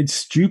 It's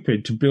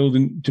stupid to build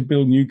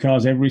new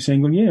cars every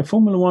single year.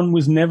 Formula One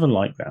was never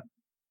like that.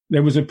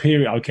 There was a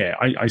period, okay,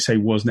 I say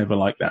was never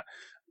like that.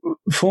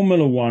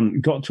 Formula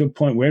One got to a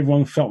point where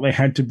everyone felt they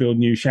had to build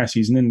new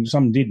chassis and then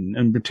some didn't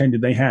and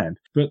pretended they had.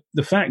 But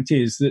the fact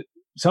is that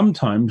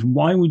sometimes,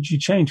 why would you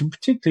change? And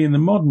particularly in the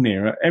modern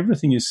era,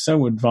 everything is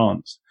so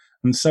advanced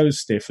and so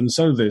stiff and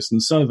so this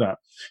and so that.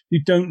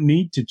 You don't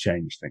need to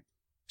change things.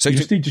 So you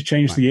just need to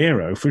change the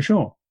aero for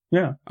sure.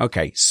 Yeah.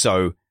 Okay.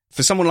 So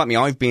for someone like me,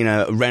 I've been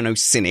a Renault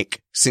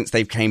cynic since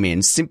they've came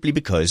in simply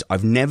because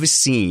I've never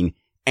seen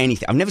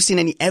anything. I've never seen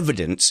any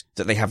evidence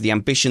that they have the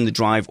ambition, the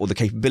drive or the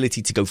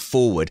capability to go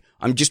forward.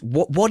 I'm just,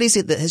 what is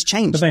it that has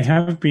changed? But they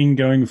have been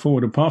going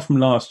forward. Apart from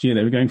last year,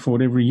 they were going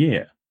forward every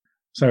year.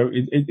 So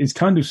it's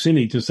kind of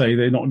silly to say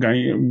they're not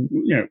going,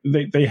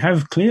 they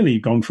have clearly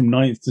gone from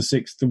 9th to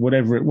 6th to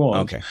whatever it was.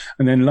 Okay.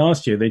 And then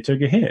last year they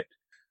took a hit,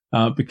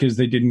 because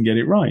they didn't get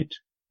it right.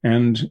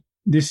 And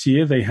this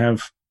year they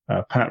have,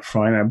 Pat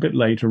Fry a bit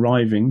late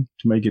arriving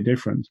to make a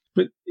difference.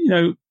 But,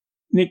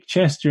 Nick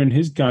Chester and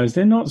his guys,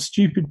 they're not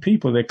stupid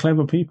people. They're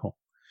clever people.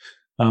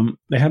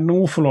 They had an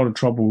awful lot of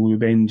trouble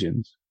with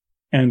engines.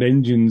 And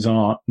engines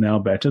are now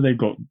better. They've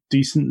got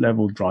decent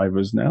level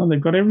drivers now.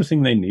 They've got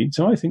everything they need.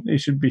 So I think they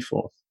should be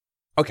 4th.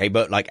 Okay,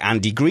 but like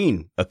Andy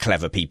Green are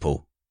clever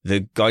people.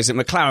 The guys at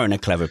McLaren are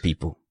clever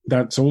people.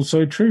 That's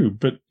also true.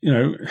 But,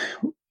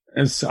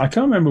 as I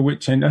can't remember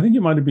which end. I think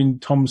it might have been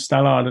Tom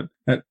Stallard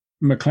at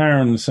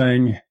McLaren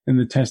saying in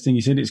the testing,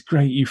 he said, it's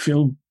great. You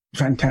feel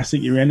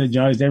fantastic. You're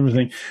energized,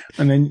 everything.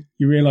 And then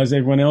you realize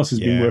everyone else has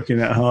been working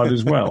that hard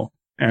as well.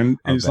 And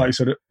it's like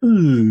sort of,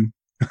 ooh.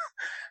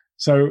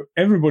 So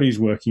everybody's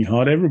working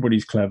hard,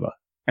 everybody's clever.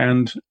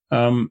 And,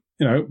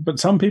 but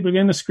some people are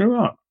going to screw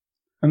up.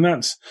 And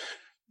that's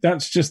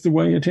just the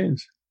way it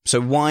is. So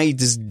why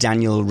does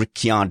Daniel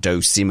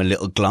Ricciardo seem a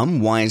little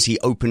glum? Why is he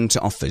open to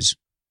offers?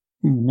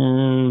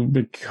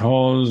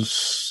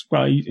 Because,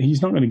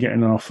 he's not going to get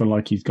an offer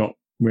like he's got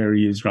where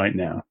he is right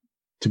now,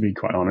 to be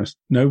quite honest.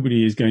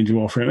 Nobody is going to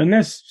offer him,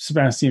 unless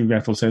Sebastian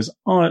Vettel says,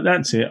 oh,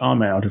 that's it,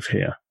 I'm out of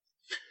here.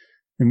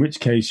 In which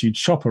case you'd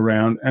shop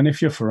around, and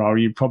if you're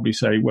Ferrari, you'd probably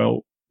say,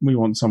 well, we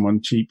want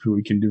someone cheap who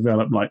we can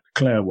develop like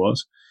Leclerc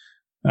was.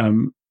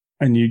 And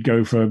you'd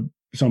go for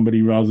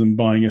somebody rather than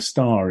buying a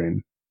star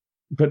in.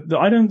 But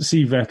I don't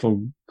see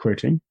Vettel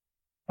quitting.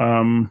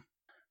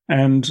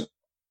 And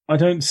I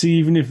don't see,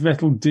 even if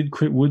Vettel did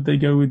quit, would they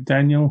go with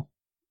Daniel?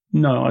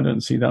 No, I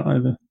don't see that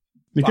either.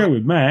 They go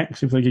with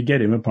Max if they could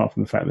get him, apart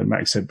from the fact that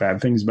Max said bad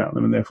things about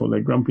them and therefore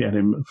they're grumpy at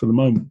him for the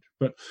moment.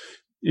 But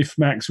if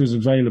Max was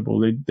available,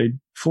 they'd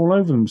fall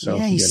over themselves.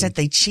 Yeah, he said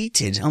they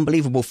cheated.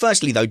 Unbelievable.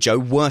 Firstly, though, Joe,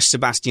 worst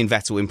Sebastian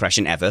Vettel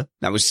impression ever.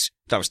 That was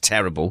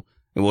terrible.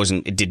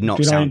 It did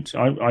not sound.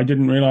 I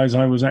didn't realize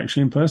I was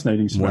actually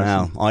impersonating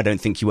Sebastian. Well, I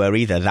don't think you were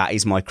either. That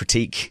is my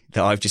critique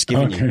that I've just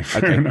given you.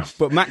 Fair enough.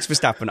 But Max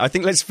Verstappen, I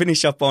think let's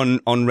finish up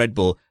on Red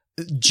Bull.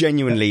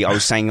 Genuinely, I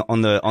was saying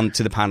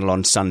onto the panel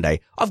on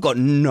Sunday, I've got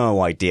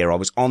no idea. I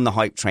was on the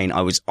hype train.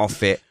 I was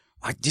off it.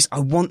 I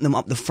want them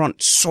up the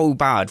front so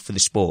bad for the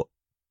sport.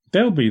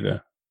 They'll be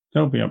there.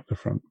 They'll be up the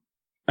front.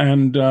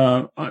 And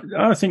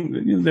I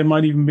think they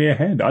might even be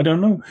ahead. I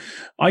don't know.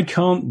 I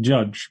can't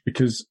judge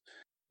because,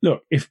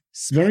 look, if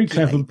very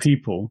clever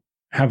people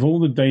have all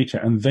the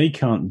data and they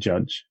can't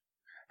judge,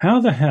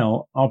 how the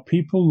hell are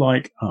people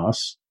like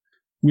us,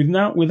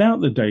 without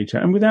the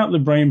data and without the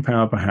brain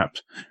power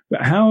perhaps,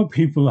 but how are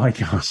people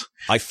like us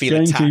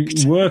going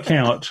to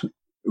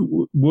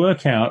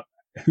work out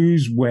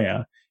who's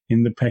where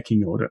in the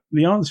pecking order?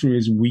 The answer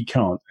is we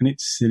can't, and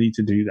it's silly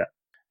to do that.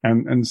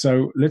 And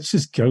so let's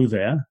just go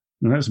there.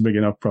 And that's a big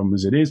enough problem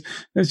as it is.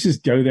 Let's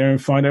just go there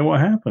and find out what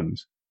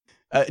happens.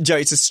 Joe,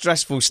 it's a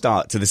stressful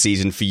start to the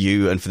season for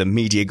you and for the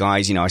media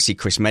guys. You know, I see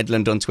Chris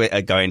Medland on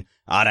Twitter going,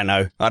 I don't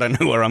know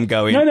where I'm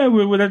going.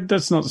 No,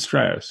 that's not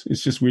stress.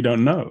 It's just we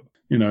don't know.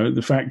 You know,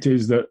 the fact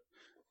is that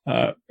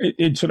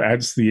it sort of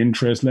adds to the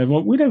interest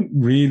level. We don't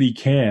really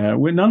care.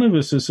 None of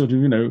us are sort of,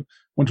 you know,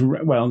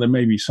 there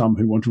may be some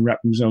who want to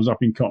wrap themselves up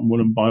in cotton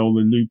wool and buy all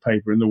the loo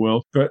paper in the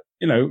world. But,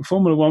 you know,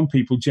 Formula One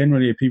people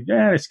generally are people,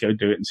 let's go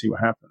do it and see what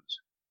happens.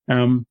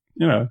 You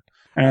know,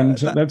 and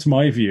that's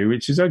my view,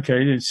 which is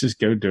okay. Let's just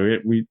go do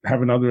it. We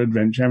have another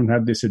adventure. I haven't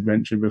had this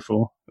adventure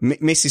before.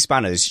 Mrs.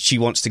 Spanners, she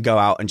wants to go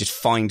out and just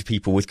find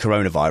people with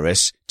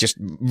coronavirus, just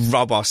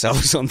rub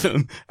ourselves on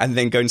them and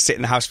then go and sit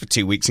in the house for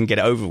 2 weeks and get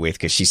it over with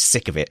because she's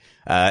sick of it.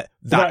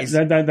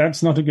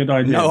 That's not a good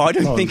idea. No, I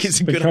don't think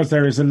it's a good idea. Because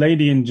there is a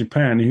lady in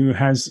Japan who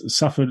has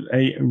suffered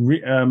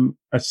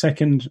a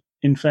second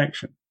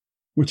infection,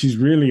 which is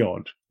really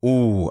odd.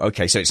 Oh,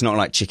 okay. So it's not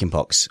like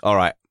chickenpox. All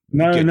right.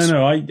 No.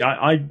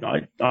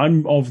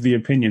 I'm of the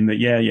opinion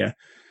that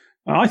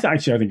I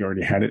think I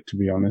already had it, to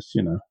be honest.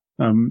 You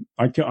know,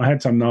 I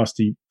had some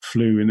nasty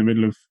flu in the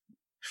middle of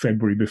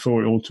February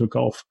before it all took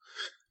off,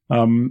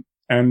 and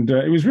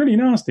it was really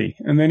nasty.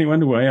 And then it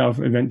went away.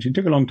 Eventually, it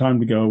took a long time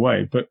to go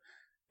away, but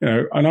you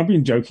know, and I've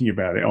been joking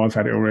about it. I've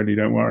had it already.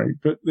 Don't worry.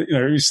 But you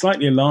know, it was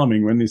slightly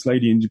alarming when this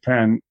lady in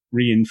Japan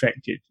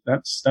reinfected.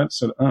 That's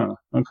sort of,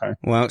 okay.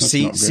 Well,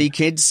 see,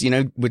 kids, you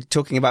know, we're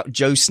talking about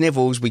Joe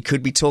Snivels. We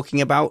could be talking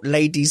about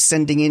ladies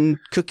sending in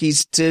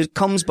cookies to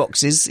comms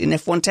boxes in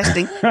F1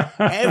 testing.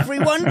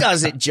 Everyone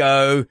does it,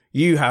 Joe.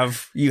 You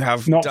have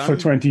not done, for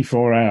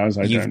 24 hours.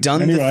 You've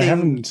done anyway, the thing. I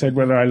haven't said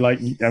whether I like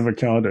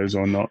avocados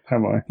or not,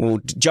 have I? Well,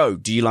 Joe,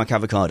 do you like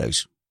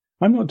avocados?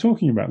 I'm not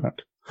talking about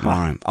that. All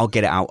right, I'll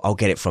get it out. I'll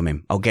get it from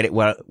him. I'll get it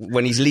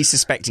when he's least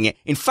suspecting it.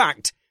 In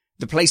fact,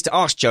 the place to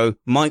ask Joe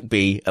might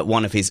be at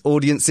one of his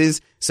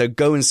audiences, so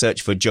go and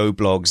search for Joe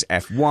Blogs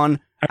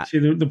F1.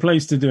 Actually, the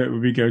place to do it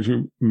would be go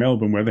to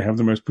Melbourne, where they have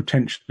the most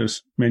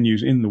pretentious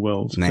menus in the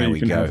world. There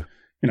we go. Have,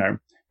 you know,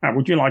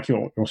 would you like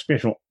your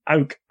special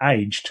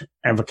oak-aged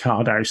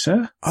avocado,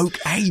 sir?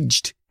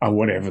 Oak-aged? Or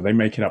whatever, they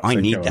make it up as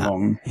they go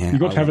along. Yeah,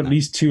 You've got to have at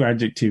least 2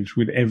 adjectives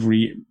with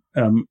every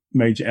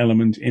major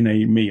element in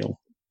a meal.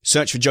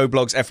 Search for Joe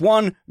Blogs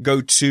F1. Go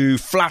to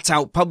Flat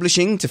Out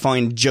Publishing to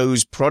find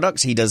Joe's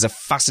products. He does a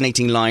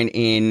fascinating line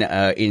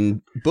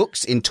in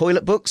books, in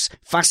toilet books.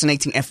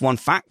 Fascinating F1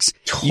 facts.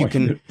 You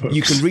can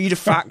read a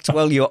fact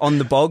while you're on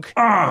the bog.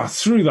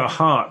 Through the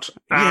heart.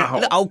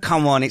 Yeah, oh,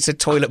 come on. It's a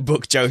toilet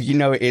book, Joe. You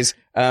know it is.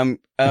 And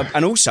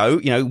also,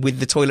 you know, with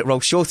the toilet roll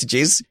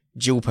shortages,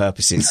 dual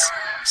purposes.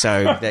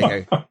 So there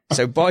you go.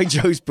 So buy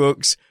Joe's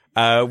books.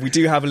 We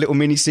do have a little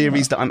mini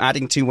series that I'm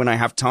adding to when I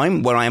have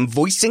time, where I am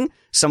voicing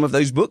some of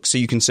those books. So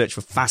you can search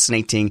for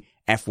Fascinating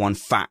F1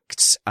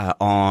 Facts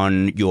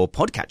on your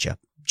podcatcher.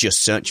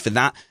 Just search for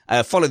that.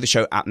 Follow the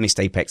show at Missed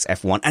Apex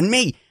F1 and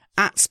me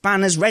at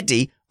Spanners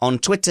Ready on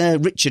Twitter,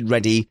 Richard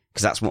Reddy,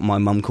 because that's what my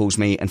mum calls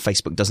me, and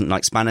Facebook doesn't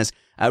like spanners.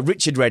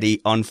 Richard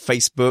Reddy on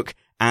Facebook,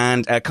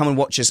 and come and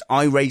watch us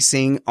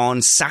iRacing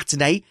on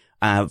Saturday.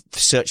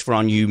 Search for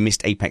our new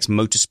Missed Apex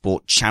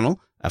Motorsport channel.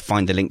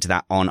 Find the link to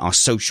that on our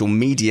social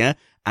media.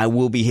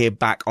 We'll be here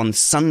back on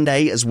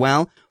Sunday as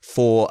well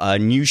for a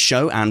new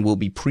show, and we'll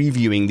be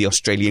previewing the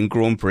Australian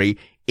Grand Prix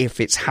if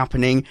it's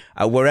happening.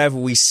 Wherever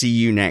we see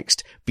you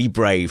next, be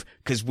brave,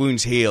 because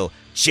wounds heal,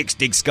 chicks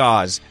dig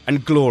scars,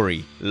 and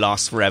glory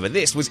lasts forever.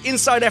 This was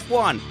Inside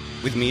F1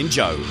 with me and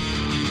Joe.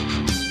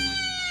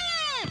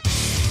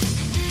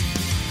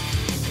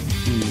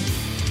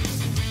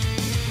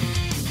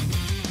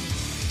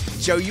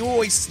 Joe, you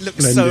always look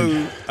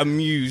so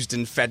amused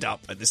and fed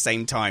up at the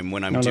same time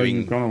when I'm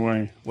you've gone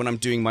away. When I'm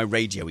doing my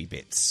radio-y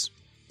bits.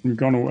 You've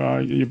gone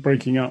away. You're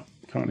breaking up.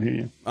 Can't hear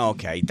you.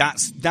 Okay,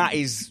 that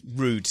is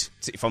rude,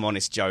 if I'm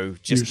honest, Joe.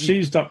 You've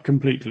seized up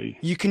completely.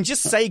 You can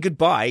just say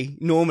goodbye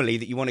normally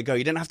that you want to go.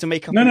 You don't have to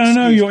make up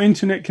No, your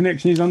internet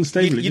connection is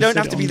unstable. You don't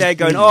have to be there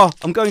going,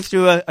 I'm going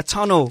through a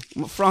tunnel.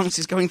 France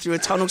is going through a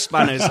tunnel,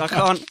 Spanners. I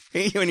can't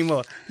hear you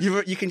anymore.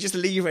 You can just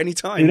leave any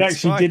time. It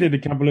actually did it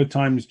a couple of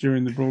times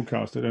during the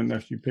broadcast. I don't know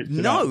if you picked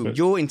it up. No,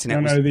 your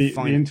internet was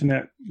fine.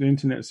 The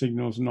internet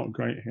signal's not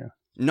great here.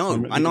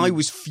 No, and I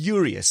was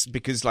furious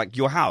because, like,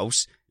 your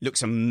house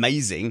looks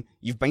amazing.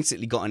 You've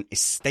basically got an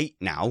estate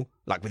now,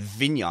 like with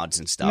vineyards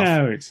and stuff.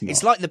 No, it's not.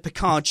 It's like the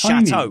Picard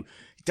Tiny. Chateau.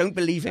 Don't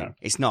believe it. No.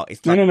 It's not.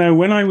 It's like, No.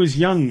 When I was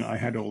young, I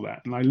had all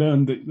that, and I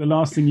learned that the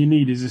last thing you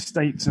need is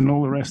estates and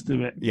all the rest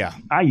of it. Yeah.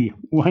 Hang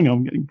on,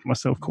 I'm getting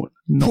myself caught.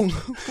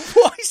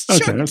 What is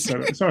Okay, that's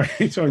better. Sorry.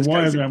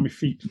 Why am I on my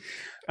feet?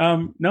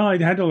 No, I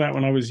had all that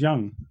when I was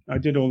young. I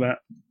did all that.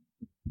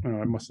 Oh,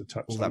 I must have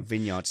touched all that. that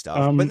vineyard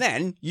stuff. But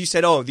then you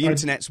said, "Oh, the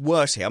internet's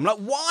worse here." I'm like,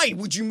 "Why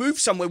would you move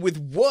somewhere with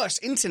worse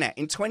internet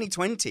in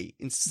 2020?"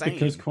 Insane.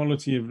 Because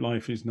quality of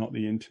life is not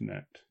the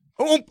internet.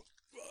 Oh,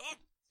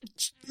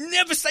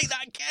 never say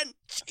that again.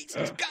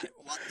 Jesus God,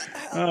 what the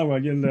hell? Oh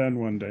well, you'll learn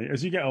one day.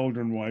 As you get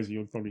older and wiser,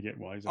 you'll probably get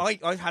wiser.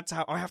 I have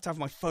to have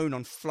my phone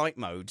on flight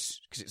mode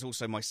because it's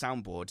also my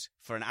soundboard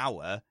for an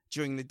hour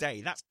during the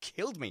day. That's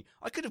killed me.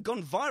 I could have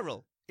gone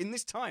viral in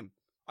this time.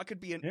 I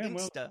could be an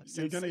Insta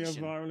sensation. You're going to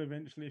go viral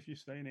eventually if you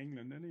stay in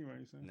England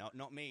anyway. So.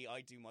 Not me.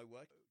 I do my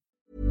work.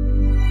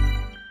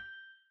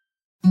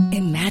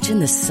 Imagine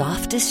the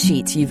softest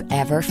sheets you've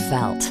ever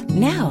felt.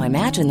 Now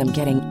imagine them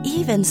getting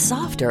even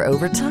softer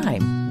over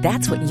time.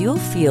 That's what you'll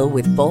feel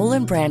with Boll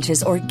 &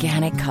 Branch's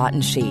organic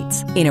cotton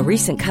sheets. In a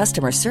recent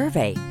customer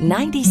survey,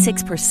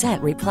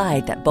 96%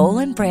 replied that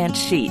Boll & Branch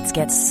sheets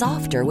get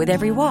softer with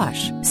every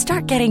wash.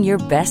 Start getting your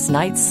best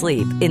night's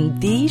sleep in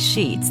these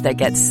sheets that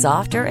get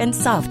softer and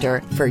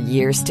softer for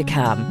years to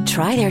come.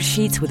 Try their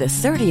sheets with a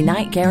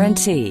 30-night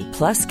guarantee.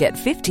 Plus, get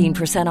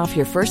 15% off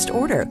your first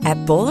order at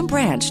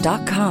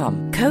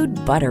bollandbranch.com. Code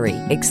BUTTERY.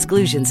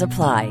 Exclusions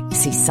apply.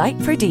 See site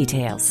for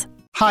details.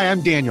 Hi,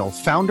 I'm Daniel,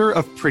 founder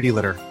of Pretty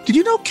Litter. Did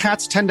you know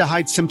cats tend to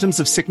hide symptoms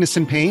of sickness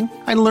and pain?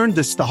 I learned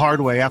this the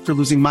hard way after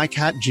losing my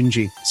cat,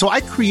 Gingy. So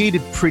I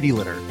created Pretty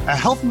Litter, a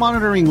health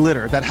monitoring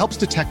litter that helps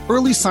detect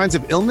early signs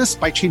of illness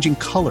by changing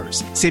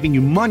colors, saving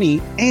you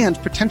money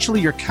and potentially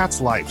your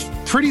cat's life.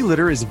 Pretty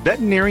Litter is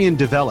veterinarian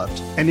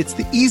developed, and it's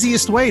the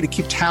easiest way to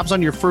keep tabs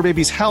on your fur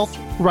baby's health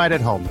right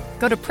at home.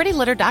 Go to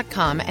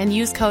prettylitter.com and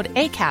use code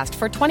ACAST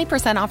for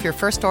 20% off your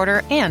first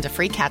order and a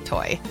free cat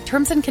toy.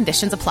 Terms and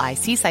conditions apply.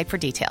 See site for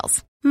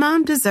details.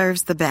 Mom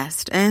deserves the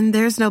best, and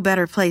there's no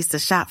better place to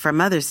shop for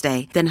Mother's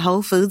Day than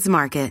Whole Foods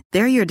Market.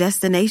 They're your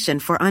destination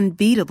for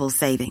unbeatable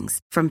savings,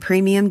 from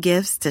premium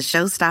gifts to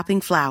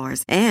show-stopping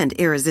flowers and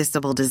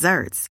irresistible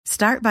desserts.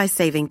 Start by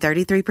saving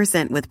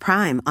 33% with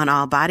Prime on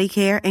all body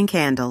care and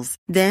candles.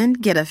 Then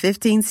get a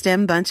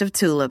 15-stem bunch of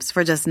tulips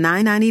for just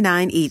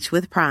 $9.99 each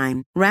with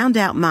Prime. Round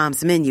out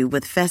Mom's menu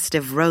with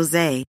festive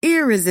rosé,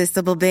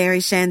 irresistible berry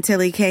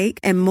chantilly cake,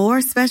 and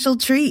more special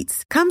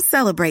treats. Come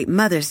celebrate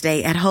Mother's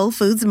Day at Whole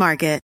Foods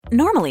Market.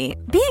 Normally,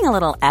 being a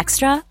little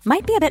extra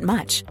might be a bit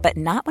much, but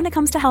not when it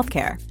comes to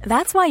healthcare.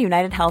 That's why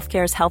United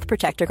Healthcare's Health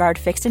Protector Guard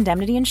fixed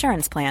indemnity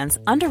insurance plans,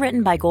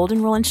 underwritten by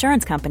Golden Rule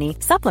Insurance Company,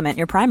 supplement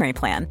your primary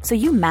plan so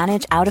you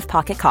manage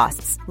out-of-pocket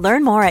costs.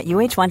 Learn more at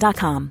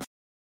UH1.com.